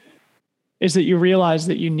 is that you realized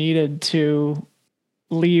that you needed to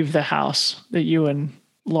leave the house that you and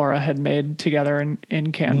Laura had made together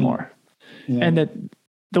in Canmore. Yeah. And that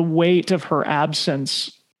the weight of her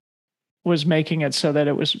absence was making it so that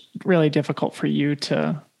it was really difficult for you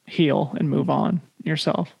to heal and move on.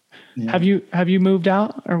 yourself. Yeah. Have you moved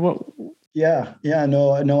out or what? Yeah.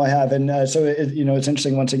 No, I have. And so, it's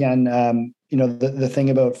interesting once again, the thing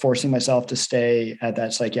about forcing myself to stay at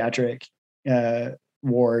that psychiatric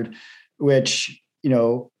ward, which,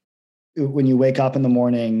 when you wake up in the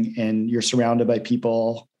morning and you're surrounded by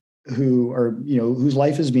people who are, whose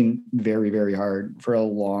life has been very, very hard for a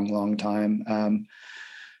long, long time.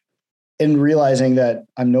 And realizing that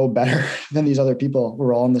I'm no better than these other people,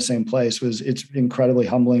 we're all in the same place, it's incredibly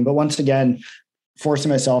humbling. But once again, forcing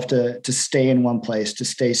myself to stay in one place, to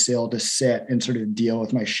stay still, to sit and sort of deal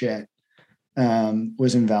with my shit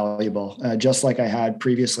was invaluable. Just like I had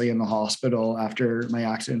previously in the hospital after my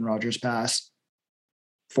accident, Rogers Pass,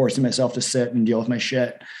 forcing myself to sit and deal with my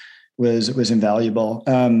shit was invaluable.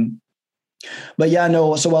 But yeah,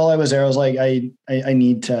 no. So while I was there, I was like, I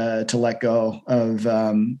need to let go of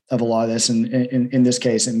a lot of this, and in this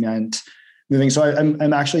case, it meant moving. So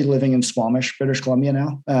I'm actually living in Squamish, British Columbia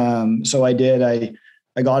now. So I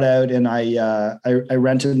got out and I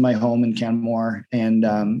rented my home in Canmore, and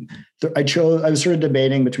I was sort of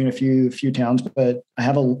debating between a few towns, but I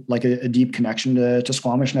have a deep connection to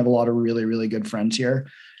Squamish, and I have a lot of really, really good friends here.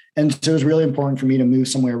 And so it was really important for me to move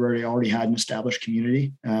somewhere where I already had an established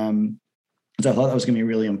community. So I thought that was going to be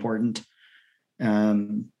really important.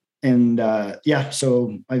 So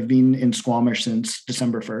I've been in Squamish since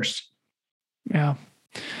December 1st. Yeah.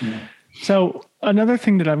 So another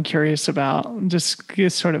thing that I'm curious about, just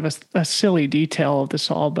is sort of a silly detail of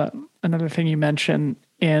this all, but another thing you mentioned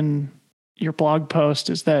in your blog post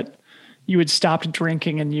is that you had stopped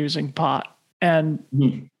drinking and using pot.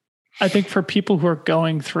 And I think for people who are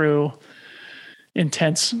going through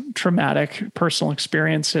intense traumatic personal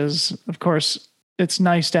experiences, of course, it's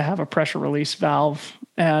nice to have a pressure release valve.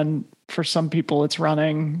 And for some people it's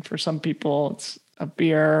running, for some people it's a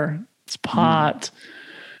beer, it's pot.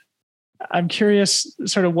 I'm curious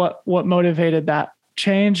sort of what motivated that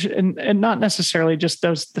change, and not necessarily just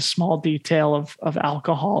the small detail of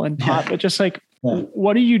alcohol and pot, but just like,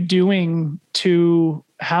 what are you doing to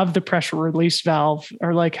have the pressure release valve,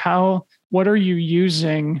 or like what are you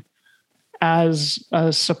using as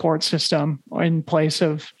a support system in place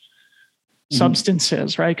of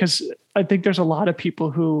substances, right? Because I think there's a lot of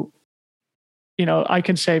people who, I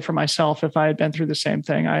can say for myself, if I had been through the same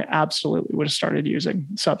thing, I absolutely would have started using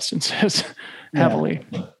substances heavily.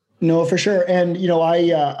 No, for sure. And,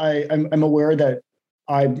 I'm aware that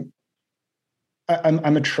I'm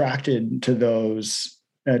attracted to those,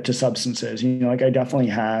 to substances, I definitely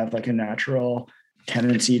have like a natural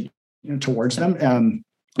tendency towards them.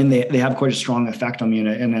 And they have quite a strong effect on me,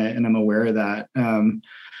 and I'm aware of that. I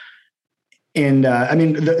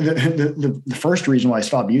mean, the first reason why I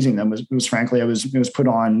stopped using them was frankly, I was put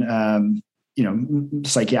on,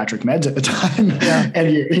 psychiatric meds at the time,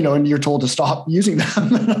 and you're told to stop using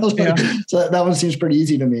them. And I was like, so that one seems pretty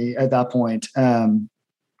easy to me at that point. I'm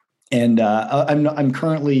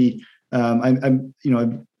currently, I'm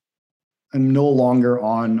no longer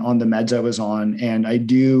on the meds I was on, and I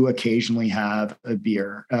do occasionally have a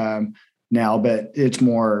beer now, but it's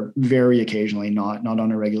more very occasionally, not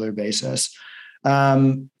on a regular basis.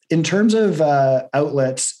 In terms of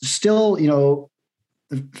outlets, still,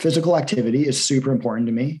 physical activity is super important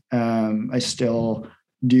to me. I still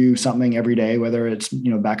do something every day, whether it's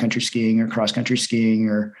backcountry skiing or cross country skiing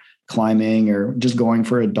or climbing or just going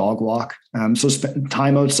for a dog walk. So spend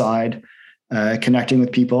time outside. Connecting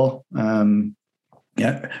with people,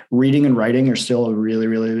 reading and writing are still a really,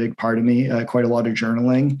 really big part of me. Quite a lot of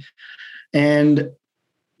journaling, and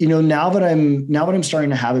now that I'm starting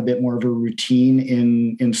to have a bit more of a routine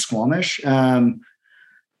in Squamish, trying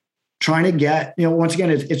to get once again,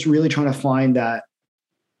 it's really trying to find that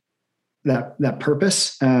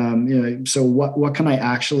purpose. So what can I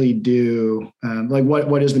actually do? Like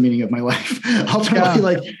what is the meaning of my life?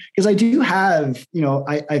 Ultimately, because I do have,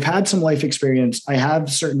 I've had some life experience. I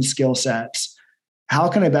have certain skill sets. How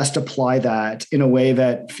can I best apply that in a way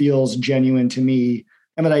that feels genuine to me,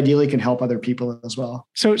 and that ideally can help other people as well?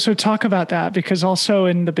 So talk about that, because also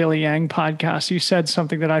in the Billy Yang podcast, you said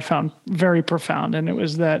something that I found very profound. And it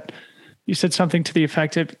was that you said something to the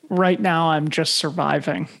effect of, right now I'm just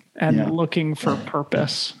surviving and looking for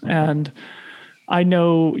purpose. And I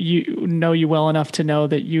know you well enough to know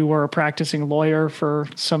that you were a practicing lawyer for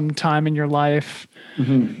some time in your life.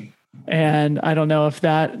 Mm-hmm. And I don't know if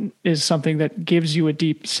that is something that gives you a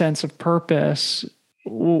deep sense of purpose.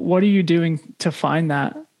 What are you doing to find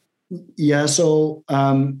that? Yeah. So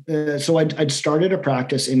I'd started a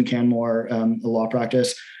practice in Canmore, a law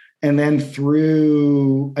practice, and then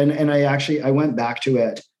I went back to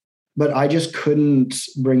it. but I just couldn't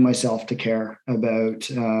bring myself to care about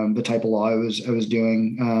the type of law I was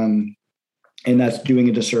doing, and that's doing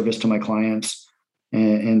a disservice to my clients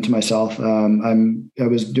and to myself. I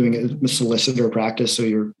was doing a solicitor practice, so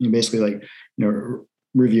you're basically like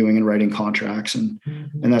reviewing and writing contracts and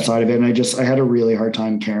that side of it. And I had a really hard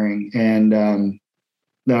time caring, and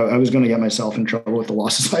I was going to get myself in trouble with the Law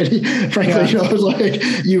Society. Frankly, I was like,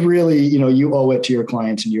 you really, you owe it to your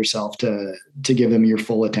clients and yourself to give them your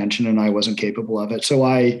full attention. And I wasn't capable of it. So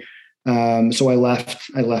I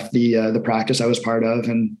left the practice I was part of.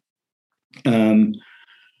 And,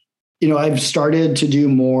 I've started to do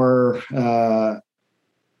more,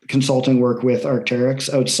 consulting work with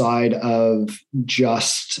Arc'teryx outside of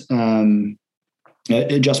just my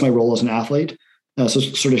role as an athlete. So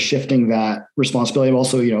sort of shifting that responsibility. I'm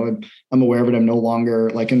also, I'm aware of it. I'm no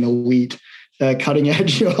longer like an elite, cutting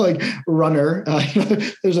edge, runner.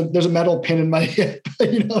 There's a metal pin in my hip.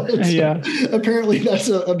 Apparently that's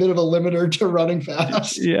a bit of a limiter to running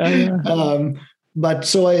fast. But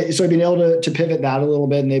so I've been able to pivot that a little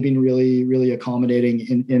bit, and they've been really, really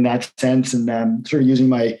accommodating in that sense, and sort of using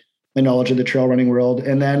my knowledge of the trail running world,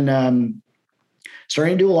 and then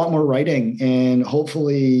starting to do a lot more writing, and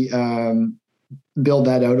hopefully build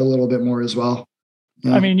that out a little bit more as well.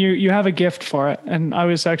 Yeah. I mean, you have a gift for it. And I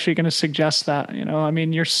was actually going to suggest that,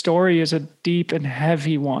 your story is a deep and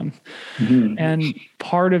heavy one. Mm-hmm. And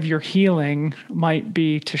part of your healing might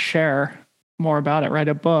be to share more about it, write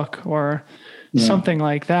a book or something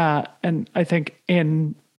like that. And I think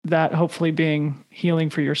in that hopefully being healing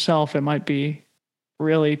for yourself, it might be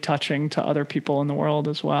really touching to other people in the world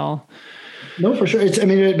as well. No, for sure. It's an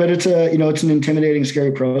intimidating,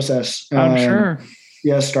 scary process. I'm sure.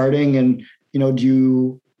 Yeah. Starting and, if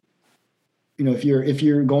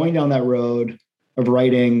you're going down that road of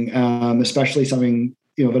writing, especially something,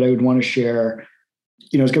 that I would want to share,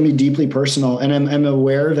 it's going to be deeply personal. And I'm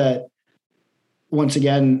aware that once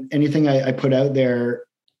again, anything I put out there,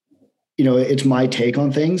 it's my take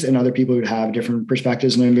on things, and other people would have different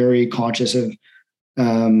perspectives. And I'm very conscious of,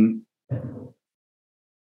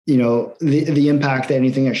 the impact that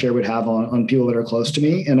anything I share would have on people that are close to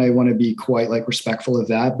me. And I want to be quite respectful of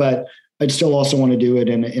that, but I'd still also want to do it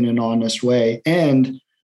in an honest way. And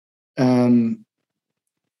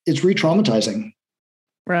it's re-traumatizing.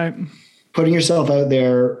 Right. Putting yourself out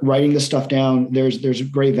there, writing this stuff down, there's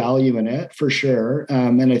great value in it for sure.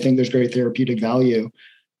 And I think there's great therapeutic value,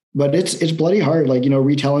 but it's bloody hard.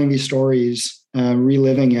 Retelling these stories,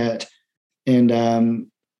 reliving it, and,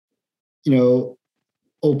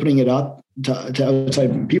 opening it up to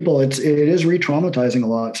outside people, it is re-traumatizing a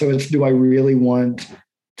lot. So do I really want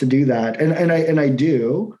to do that? And I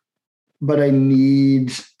do, but I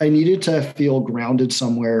needed to feel grounded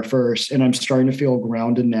somewhere first. And I'm starting to feel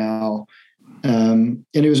grounded now. And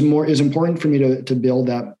it was important for me to build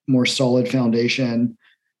that more solid foundation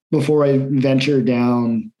before I venture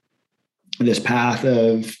down this path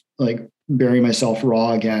of burying myself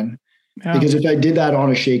raw again. Yeah. Because if I did that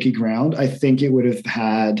on a shaky ground, I think it would have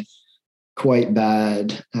had quite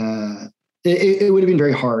bad. It would have been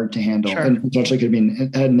very hard to handle, and potentially could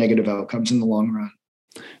have had negative outcomes in the long run.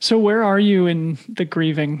 So where are you in the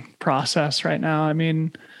grieving process right now? I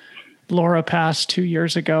mean, Laura passed 2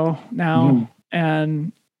 years ago now,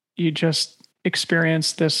 and you just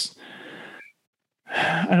experienced this,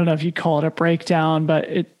 I don't know if you'd call it a breakdown, but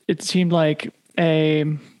it seemed like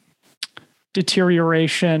a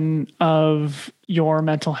deterioration of your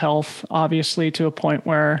mental health, obviously, to a point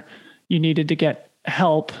where you needed to get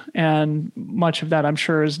help. And much of that, I'm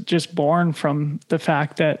sure, is just born from the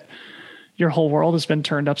fact that your whole world has been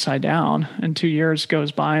turned upside down, and 2 years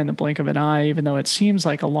goes by in the blink of an eye. Even though it seems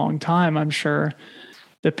like a long time, I'm sure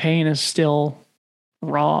the pain is still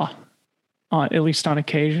raw, at least on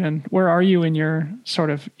occasion. Where are you in your sort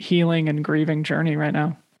of healing and grieving journey right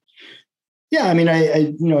now? Yeah, I mean,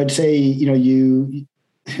 I'd say,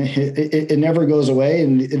 it never goes away,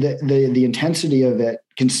 and the intensity of it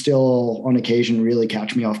can still, on occasion, really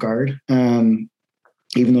catch me off guard.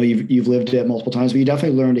 Even though you've lived it multiple times, but you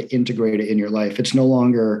definitely learn to integrate it in your life. It's no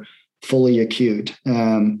longer fully acute,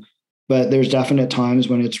 but there's definite times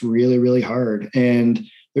when it's really, really hard, and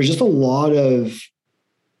there's just a lot of,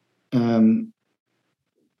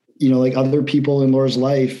 other people in Laura's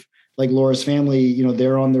life. Like Laura's family,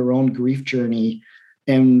 they're on their own grief journey,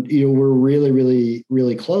 and, we're really, really,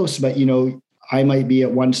 really close, but, I might be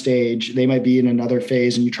at one stage, they might be in another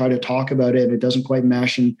phase, and you try to talk about it and it doesn't quite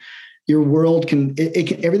mesh, and your world can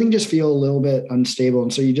everything just feel a little bit unstable.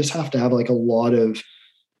 And so you just have to have a lot of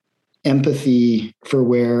empathy for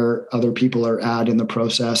where other people are at in the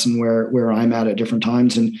process and where I'm at different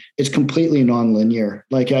times. And it's completely nonlinear.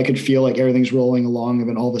 Like I could feel like everything's rolling along and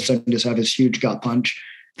then all of a sudden just have this huge gut punch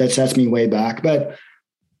that sets me way back. But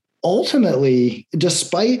ultimately,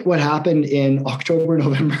 despite what happened in October,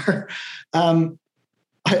 November, I'm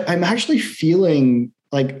actually feeling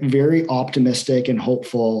like very optimistic and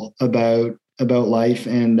hopeful about life.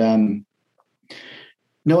 And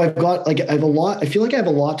no, I feel like I have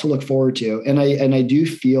a lot to look forward to. And I do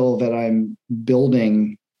feel that I'm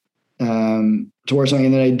building towards something,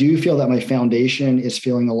 and that I do feel that my foundation is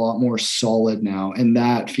feeling a lot more solid now. And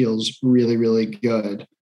that feels really, really good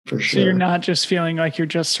for sure. So you're not just feeling like you're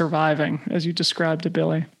just surviving, as you described to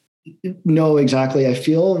Billy. No, exactly. I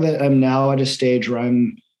feel that I'm now at a stage where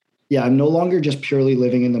I'm no longer just purely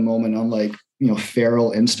living in the moment on like,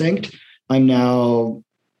 feral instinct. I'm now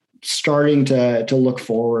starting to look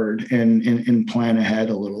forward and plan ahead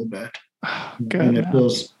a little bit. Good. And it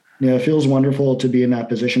feels wonderful to be in that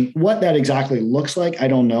position. What that exactly looks like, I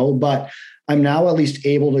don't know, but I'm now at least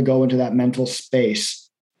able to go into that mental space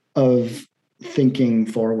of thinking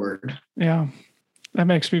forward. Yeah. That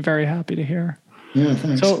makes me very happy to hear. Yeah,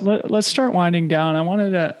 thanks. So let's start winding down. I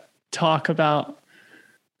wanted to talk about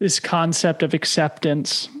this concept of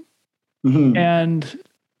acceptance. Mm-hmm. And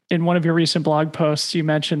in one of your recent blog posts, you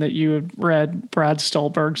mentioned that you had read Brad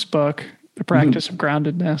Stulberg's book, The Practice of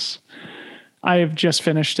Groundedness. I have just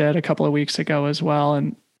finished it a couple of weeks ago as well.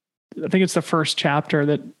 And I think it's the first chapter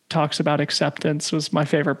that talks about acceptance. Was my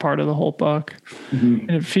favorite part of the whole book. Mm-hmm.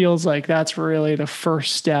 And it feels like that's really the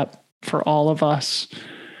first step for all of us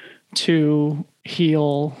to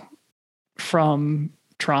heal from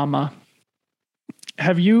trauma.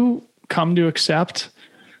 Have you come to accept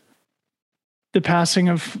the passing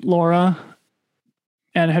of Laura?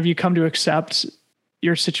 And have you come to accept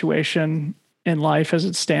your situation in life as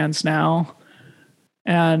it stands now?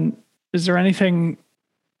 And is there anything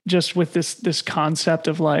just with this concept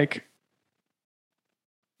of like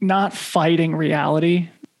not fighting reality,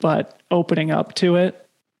 but opening up to it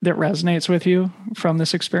that resonates with you from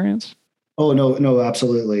this experience? Oh, no,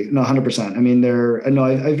 absolutely. No, 100%. I mean,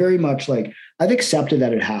 I very much like, I've accepted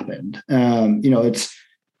that it happened.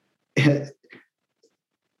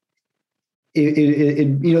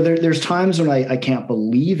 There's times when I can't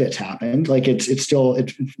believe it's happened. Like it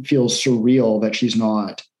feels surreal that she's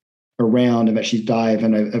not around and that she's died,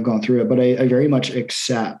 and I've gone through it, but I very much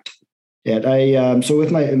accept it. So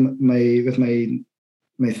with my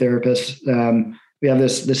therapist, we have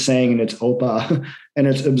this saying, and it's OPA, and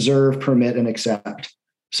it's observe, permit, and accept.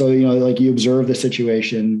 So, like you observe the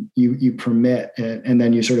situation, you permit it, and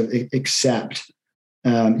then you sort of accept.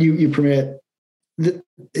 You permit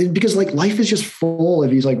because like life is just full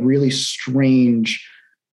of these like really strange,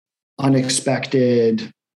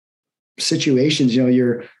 unexpected situations.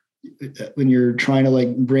 When you're trying to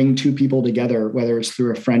like bring two people together, whether it's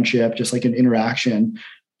through a friendship, just like an interaction,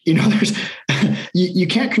 there's you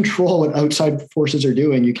can't control what outside forces are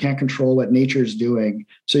doing. You can't control what nature's doing.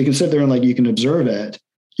 So you can sit there and like you can observe it,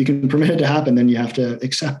 you can permit it to happen, then you have to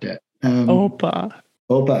accept it. Opa.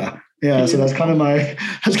 Yeah. So that's kind of my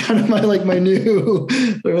like my new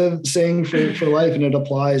sort of saying for life. And it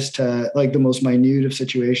applies to like the most minute of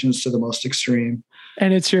situations to the most extreme.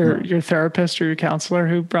 And it's your therapist or your counselor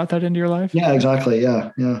who brought that into your life? Yeah, exactly. Yeah.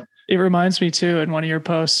 It reminds me too, in one of your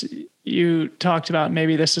posts, you talked about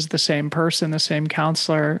maybe this is the same person, the same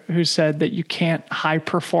counselor who said that you can't high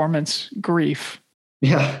performance grief.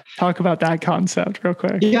 Yeah. Talk about that concept real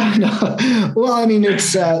quick. Yeah. No. Well, I mean, it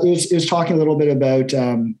was talking a little bit about,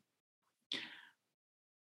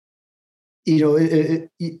 you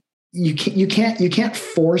can't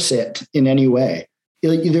force it in any way.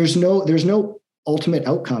 There's no ultimate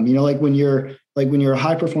outcome. Like when you're a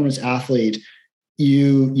high performance athlete,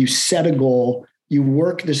 you set a goal, you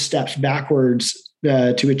work the steps backwards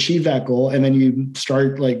to achieve that goal, and then you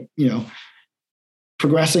start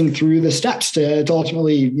progressing through the steps to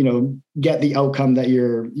ultimately get the outcome that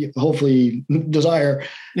you hopefully desire.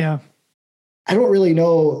 Yeah. I don't really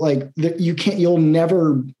know, like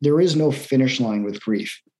there is no finish line with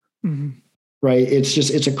grief. Mm-hmm. Right.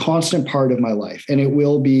 It's a constant part of my life, and it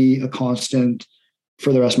will be a constant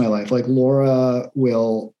for the rest of my life. Like Laura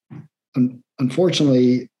will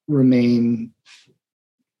unfortunately remain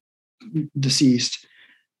deceased,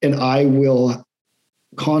 and I will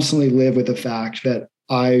constantly live with the fact that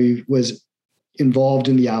I was involved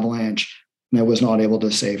in the avalanche and I was not able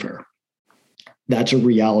to save her. That's a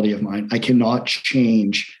reality of mine. I cannot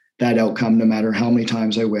change that outcome no matter how many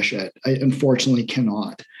times I wish it. I unfortunately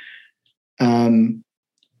cannot.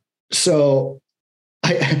 So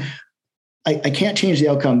I can't change the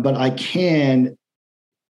outcome, but I can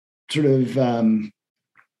sort of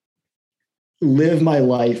live my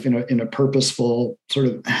life in a purposeful, sort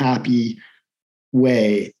of happy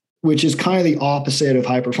way, which is kind of the opposite of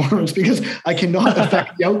high performance, because I cannot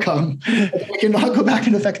affect the outcome. I cannot go back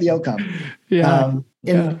and affect the outcome. Yeah.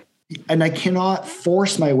 And I cannot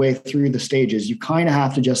force my way through the stages. You kind of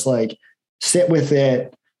have to just like sit with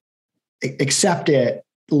it, accept it,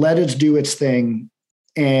 let it do its thing.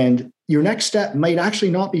 And your next step might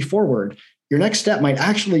actually not be forward. Your next step might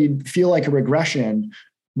actually feel like a regression,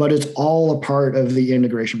 but it's all a part of the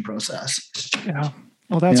integration process. Yeah.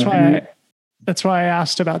 Well, that's why I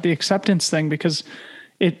asked about the acceptance thing, because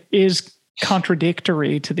it is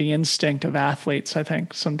contradictory to the instinct of athletes, I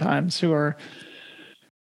think, sometimes, who are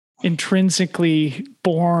intrinsically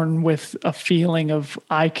born with a feeling of,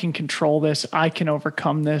 I can control this, I can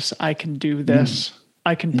overcome this, I can do this,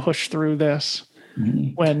 I can push through this,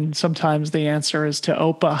 when sometimes the answer is to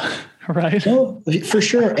OPA, right? No, for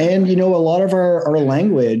sure. And, a lot of our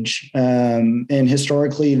language, and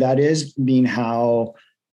historically that is being how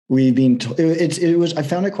we've been, I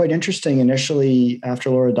found it quite interesting initially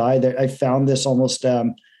after Laura died, that I found this almost,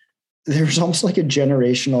 there was almost like a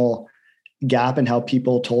generational gap in how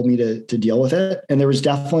people told me to deal with it. And there was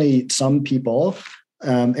definitely some people,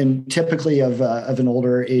 and typically of an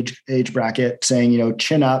older age bracket, saying,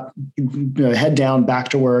 chin up, head down, back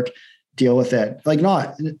to work, deal with it. Like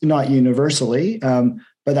not universally, but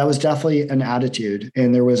that was definitely an attitude.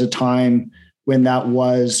 And there was a time when that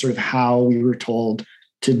was sort of how we were told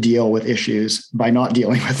to deal with issues, by not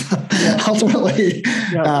dealing with them. Ultimately.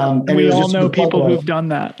 And we all know people who've done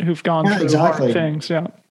that, who've gone through hard things. Yeah.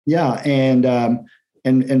 Yeah.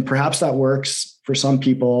 And perhaps that works for some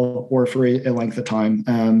people or for a length of time.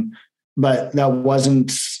 But that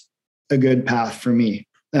wasn't a good path for me.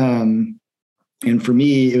 And for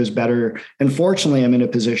me, it was better. And fortunately, I'm in a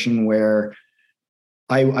position where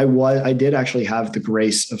I did actually have the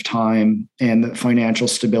grace of time and the financial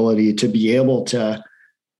stability to be able to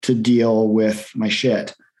deal with my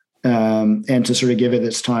shit, and to sort of give it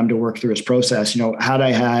its time to work through its process. Had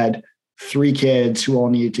I had 3 kids who all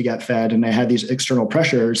needed to get fed and I had these external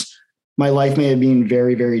pressures, my life may have been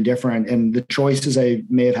very, very different. And the choices I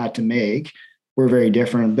may have had to make were very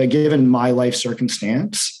different. But given my life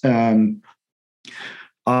circumstance, I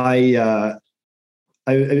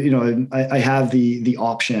have the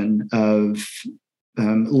option of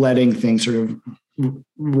letting things sort of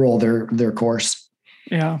roll their course.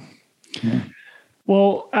 Yeah.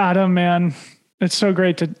 Well, Adam, man, it's so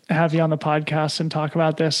great to have you on the podcast and talk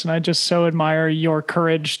about this. And I just so admire your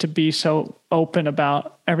courage to be so open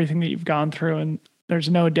about everything that you've gone through. And there's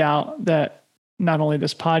no doubt that not only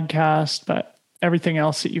this podcast, but everything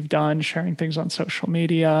else that you've done, sharing things on social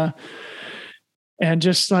media, and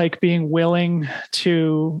just like being willing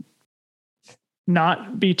to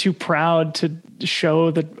not be too proud to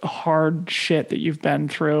show the hard shit that you've been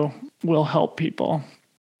through, will help people.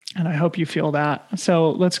 And I hope you feel that. So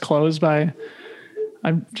let's close by,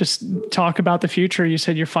 I'm just talk about the future. You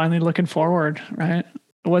said you're finally looking forward, right?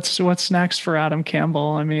 What's next for Adam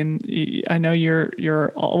Campbell? I mean, I know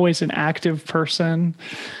you're always an active person,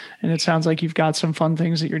 and it sounds like you've got some fun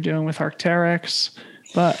things that you're doing with Arc'teryx,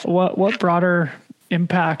 but what broader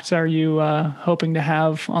impacts are you hoping to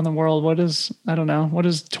have on the world? What does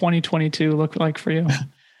 2022 look like for you?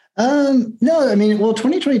 No, I mean,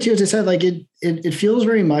 2022, as I said, like it feels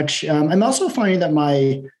very much, I'm also finding that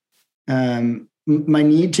my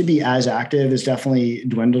need to be as active is definitely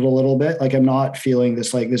dwindled a little bit. Like I'm not feeling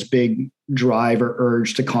this big drive or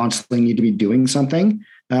urge to constantly need to be doing something.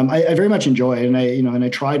 I very much enjoy it. And I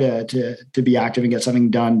try to be active and get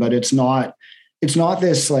something done, but it's not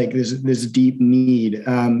this deep need.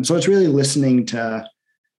 So it's really listening to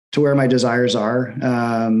where my desires are.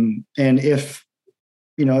 And if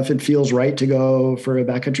it feels right to go for a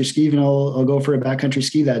backcountry ski, I'll go for a backcountry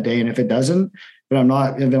ski that day. And if it doesn't, then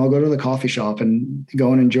I'll go to the coffee shop and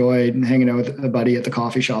go and enjoy hanging out with a buddy at the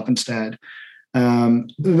coffee shop instead.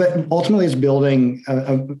 But ultimately it's building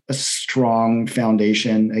a strong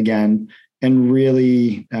foundation again, and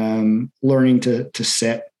really learning to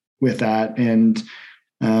sit with that and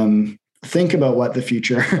think about what the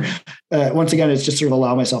future, once again, it's just sort of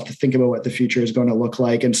allow myself to think about what the future is going to look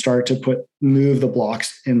like and start to move the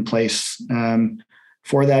blocks in place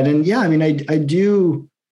for that. And yeah, I mean,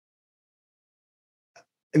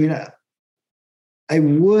 I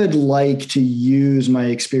would like to use my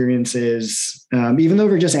experiences, even though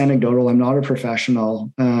they're just anecdotal, I'm not a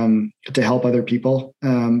professional, to help other people.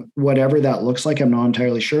 Whatever that looks like, I'm not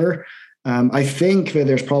entirely sure. I think that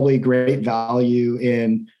there's probably great value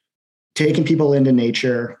in taking people into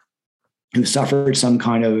nature who suffered some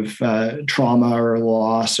kind of trauma or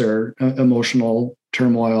loss or emotional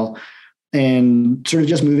turmoil, and sort of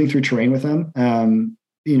just moving through terrain with them. And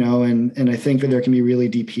I think that there can be really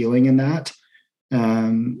deep healing in that. I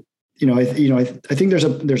think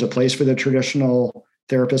there's a place for the traditional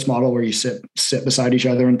therapist model where you sit beside each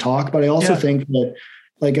other and talk. But I also think that,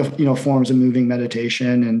 like, forms of moving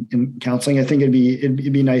meditation and counseling, I think it'd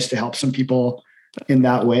be nice to help some people in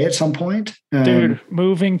that way at some point. Dude,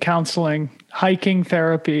 moving counseling, hiking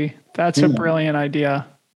therapy. That's a brilliant idea.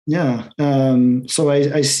 Yeah. So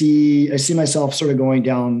I see myself sort of going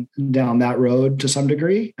down that road to some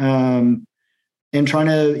degree, and trying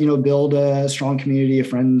to, build a strong community of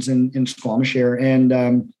friends in Squamish here. And,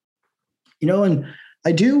 and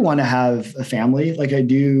I do want to have a family. Like I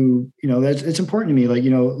do, it's important to me. Like,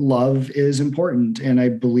 love is important. And I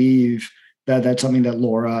believe that that's something that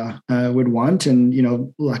Laura would want.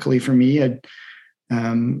 And, luckily for me, I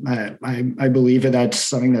believe that that's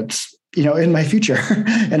something that's, in my future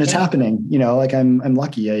and it's happening, like I'm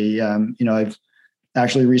lucky. I've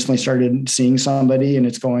actually recently started seeing somebody, and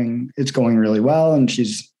it's going really well. And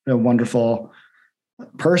she's a wonderful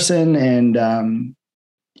person, and,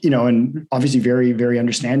 and obviously very, very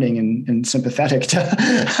understanding and sympathetic to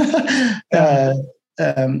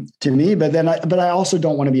me. But I also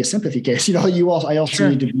don't want to be a sympathy case. I also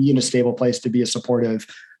need to be in a stable place to be a supportive,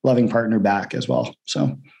 loving partner back as well.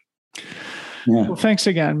 So. Yeah. Well, thanks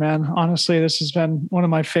again, man. Honestly, this has been one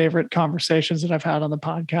of my favorite conversations that I've had on the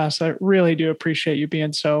podcast. I really do appreciate you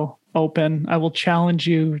being so open. I will challenge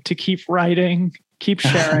you to keep writing, keep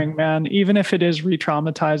sharing, man. Even if it is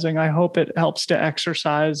re-traumatizing, I hope it helps to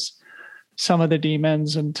exercise some of the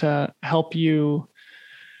demons and to help you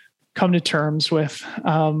come to terms with,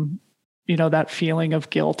 that feeling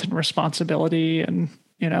of guilt and responsibility. And,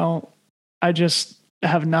 I just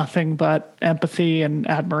have nothing but empathy and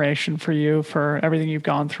admiration for you, for everything you've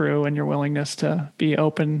gone through and your willingness to be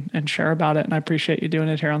open and share about it. And I appreciate you doing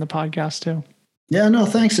it here on the podcast too. Yeah, no,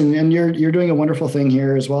 thanks. And you're doing a wonderful thing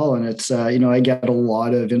here as well. And it's, I get a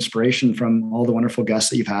lot of inspiration from all the wonderful guests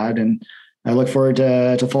that you've had, and I look forward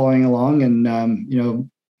to following along. And,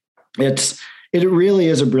 it really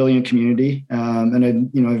is a brilliant community. And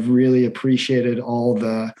I've really appreciated all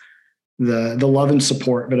the love and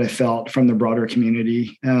support that I felt from the broader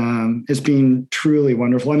community. It's been truly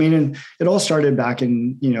wonderful. I mean, and it all started back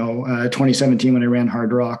in, 2017 when I ran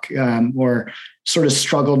Hard Rock, or sort of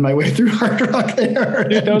struggled my way through Hard Rock there.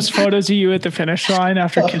 Dude, those photos of you at the finish line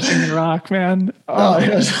after kissing the rock, man.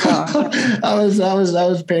 That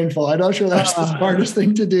was painful. I'm not sure that's the smartest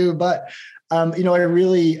thing to do, but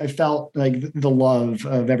I felt like the love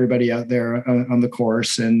of everybody out there on the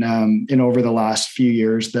course, and over the last few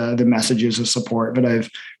years, the messages of support that I've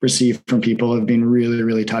received from people have been really,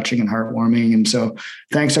 really touching and heartwarming. And so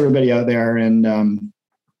thanks everybody out there. And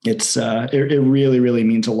it really, really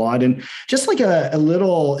means a lot. And just like a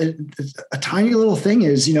tiny little thing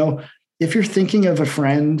is, if you're thinking of a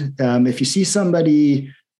friend, if you see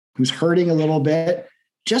somebody who's hurting a little bit,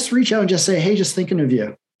 just reach out and just say, hey, just thinking of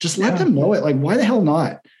you. Just let them know it. Like, why the hell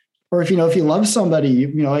not? Or if you love somebody,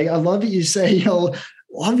 I love that you say,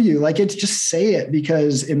 love you. Like, it's just say it,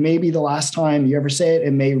 because it may be the last time you ever say it.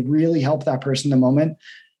 It may really help that person in the moment.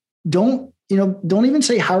 Don't even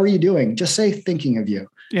say, how are you doing? Just say, thinking of you.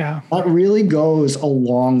 Yeah. That really goes a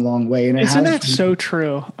long, long way. And isn't that so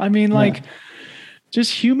true? I mean,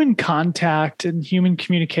 just human contact and human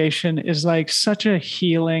communication is like such a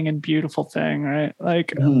healing and beautiful thing, right?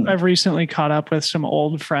 Like I've recently caught up with some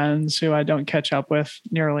old friends who I don't catch up with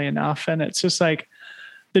nearly enough. And it's just like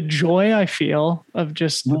the joy I feel of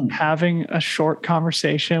just having a short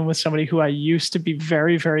conversation with somebody who I used to be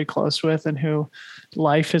very, very close with, and who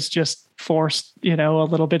life has just forced, a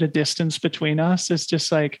little bit of distance between us. It's just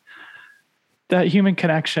like, that human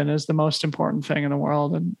connection is the most important thing in the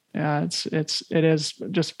world. And yeah, it is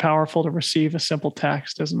just powerful to receive a simple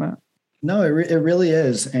text, isn't it? No, it really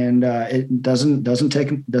is. And it doesn't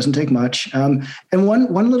take much. And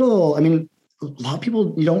one little, a lot of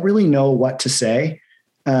people, you don't really know what to say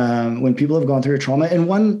when people have gone through a trauma.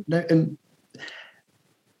 And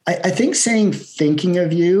I think saying thinking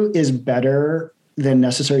of you is better than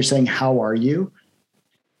necessarily saying, how are you?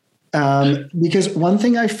 Because one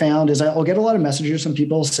thing I found is I'll get a lot of messages from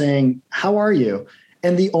people saying, how are you?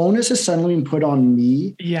 And the onus is suddenly being put on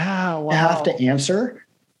me to have to answer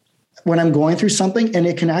when I'm going through something. And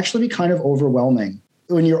it can actually be kind of overwhelming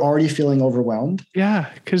when you're already feeling overwhelmed. Yeah.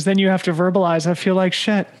 Cause then you have to verbalize, I feel like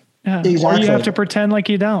shit. Yeah. Exactly. Or you have to pretend like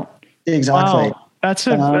you don't. Exactly. Wow. That's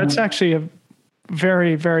actually a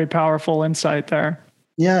very, very powerful insight there.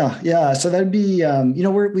 Yeah. So that'd be,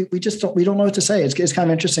 we just don't, we don't know what to say. It's kind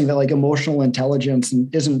of interesting that like emotional intelligence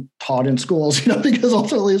isn't taught in schools, because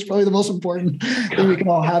ultimately it's probably the most important thing we can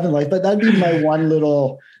all have in life. But that'd be my one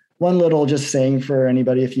little just saying for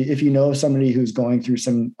anybody. If you know somebody who's going through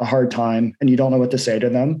a hard time and you don't know what to say to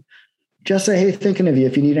them, just say, hey, thinking of you.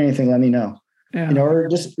 If you need anything, let me know. Yeah. Or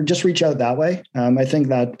just reach out that way. I think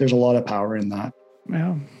that there's a lot of power in that.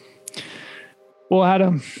 Yeah. Well,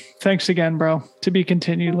 Adam, thanks again, bro. To be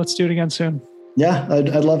continued. Let's do it again soon. Yeah,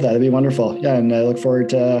 I'd love that. It'd be wonderful. Yeah, and I look forward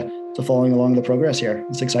to following along the progress here.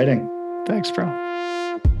 It's exciting. Thanks, bro.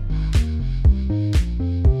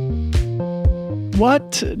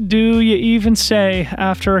 What do you even say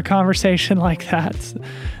after a conversation like that?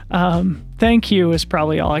 Thank you is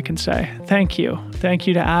probably all I can say. Thank you. Thank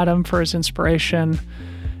you to Adam for his inspiration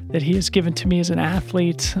that he has given to me as an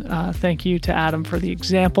athlete. Thank you to Adam for the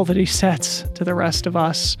example that he sets to the rest of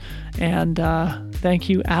us. And thank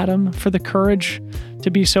you, Adam, for the courage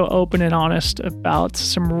to be so open and honest about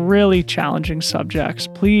some really challenging subjects.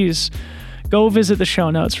 Please go visit the show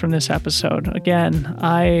notes from this episode. Again,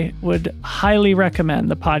 I would highly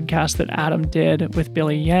recommend the podcast that Adam did with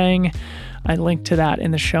Billy Yang. I linked to that in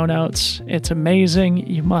the show notes. It's amazing.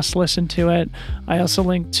 You must listen to it. I also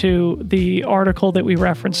linked to the article that we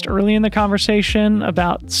referenced early in the conversation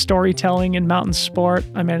about storytelling in mountain sport.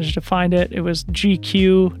 I managed to find it. It was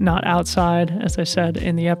GQ, not Outside, as I said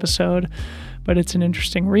in the episode. But it's an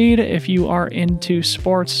interesting read if you are into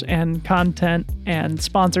sports and content and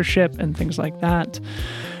sponsorship and things like that.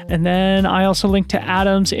 And then I also linked to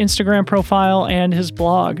Adam's Instagram profile and his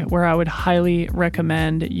blog, where I would highly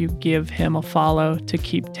recommend you give him a follow to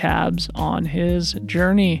keep tabs on his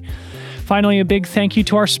journey. Finally, a big thank you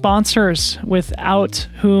to our sponsors, without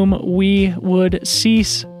whom we would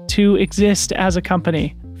cease to exist as a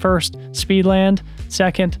company. First, Speedland.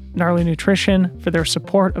 Second, Gnarly Nutrition, for their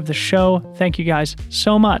support of the show. Thank you guys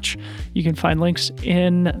so much. You can find links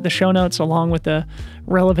in the show notes along with the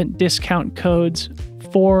relevant discount codes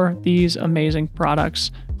for these amazing products.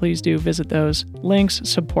 Please do visit those links,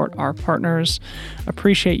 support our partners.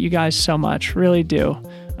 Appreciate you guys so much. Really do.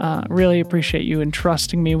 Really appreciate you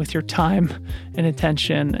entrusting me with your time and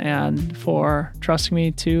attention and for trusting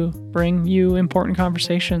me to bring you important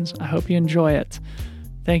conversations. I hope you enjoy it.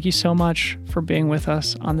 Thank you so much for being with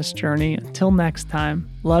us on this journey. Until next time,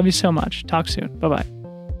 love you so much. Talk soon. Bye-bye.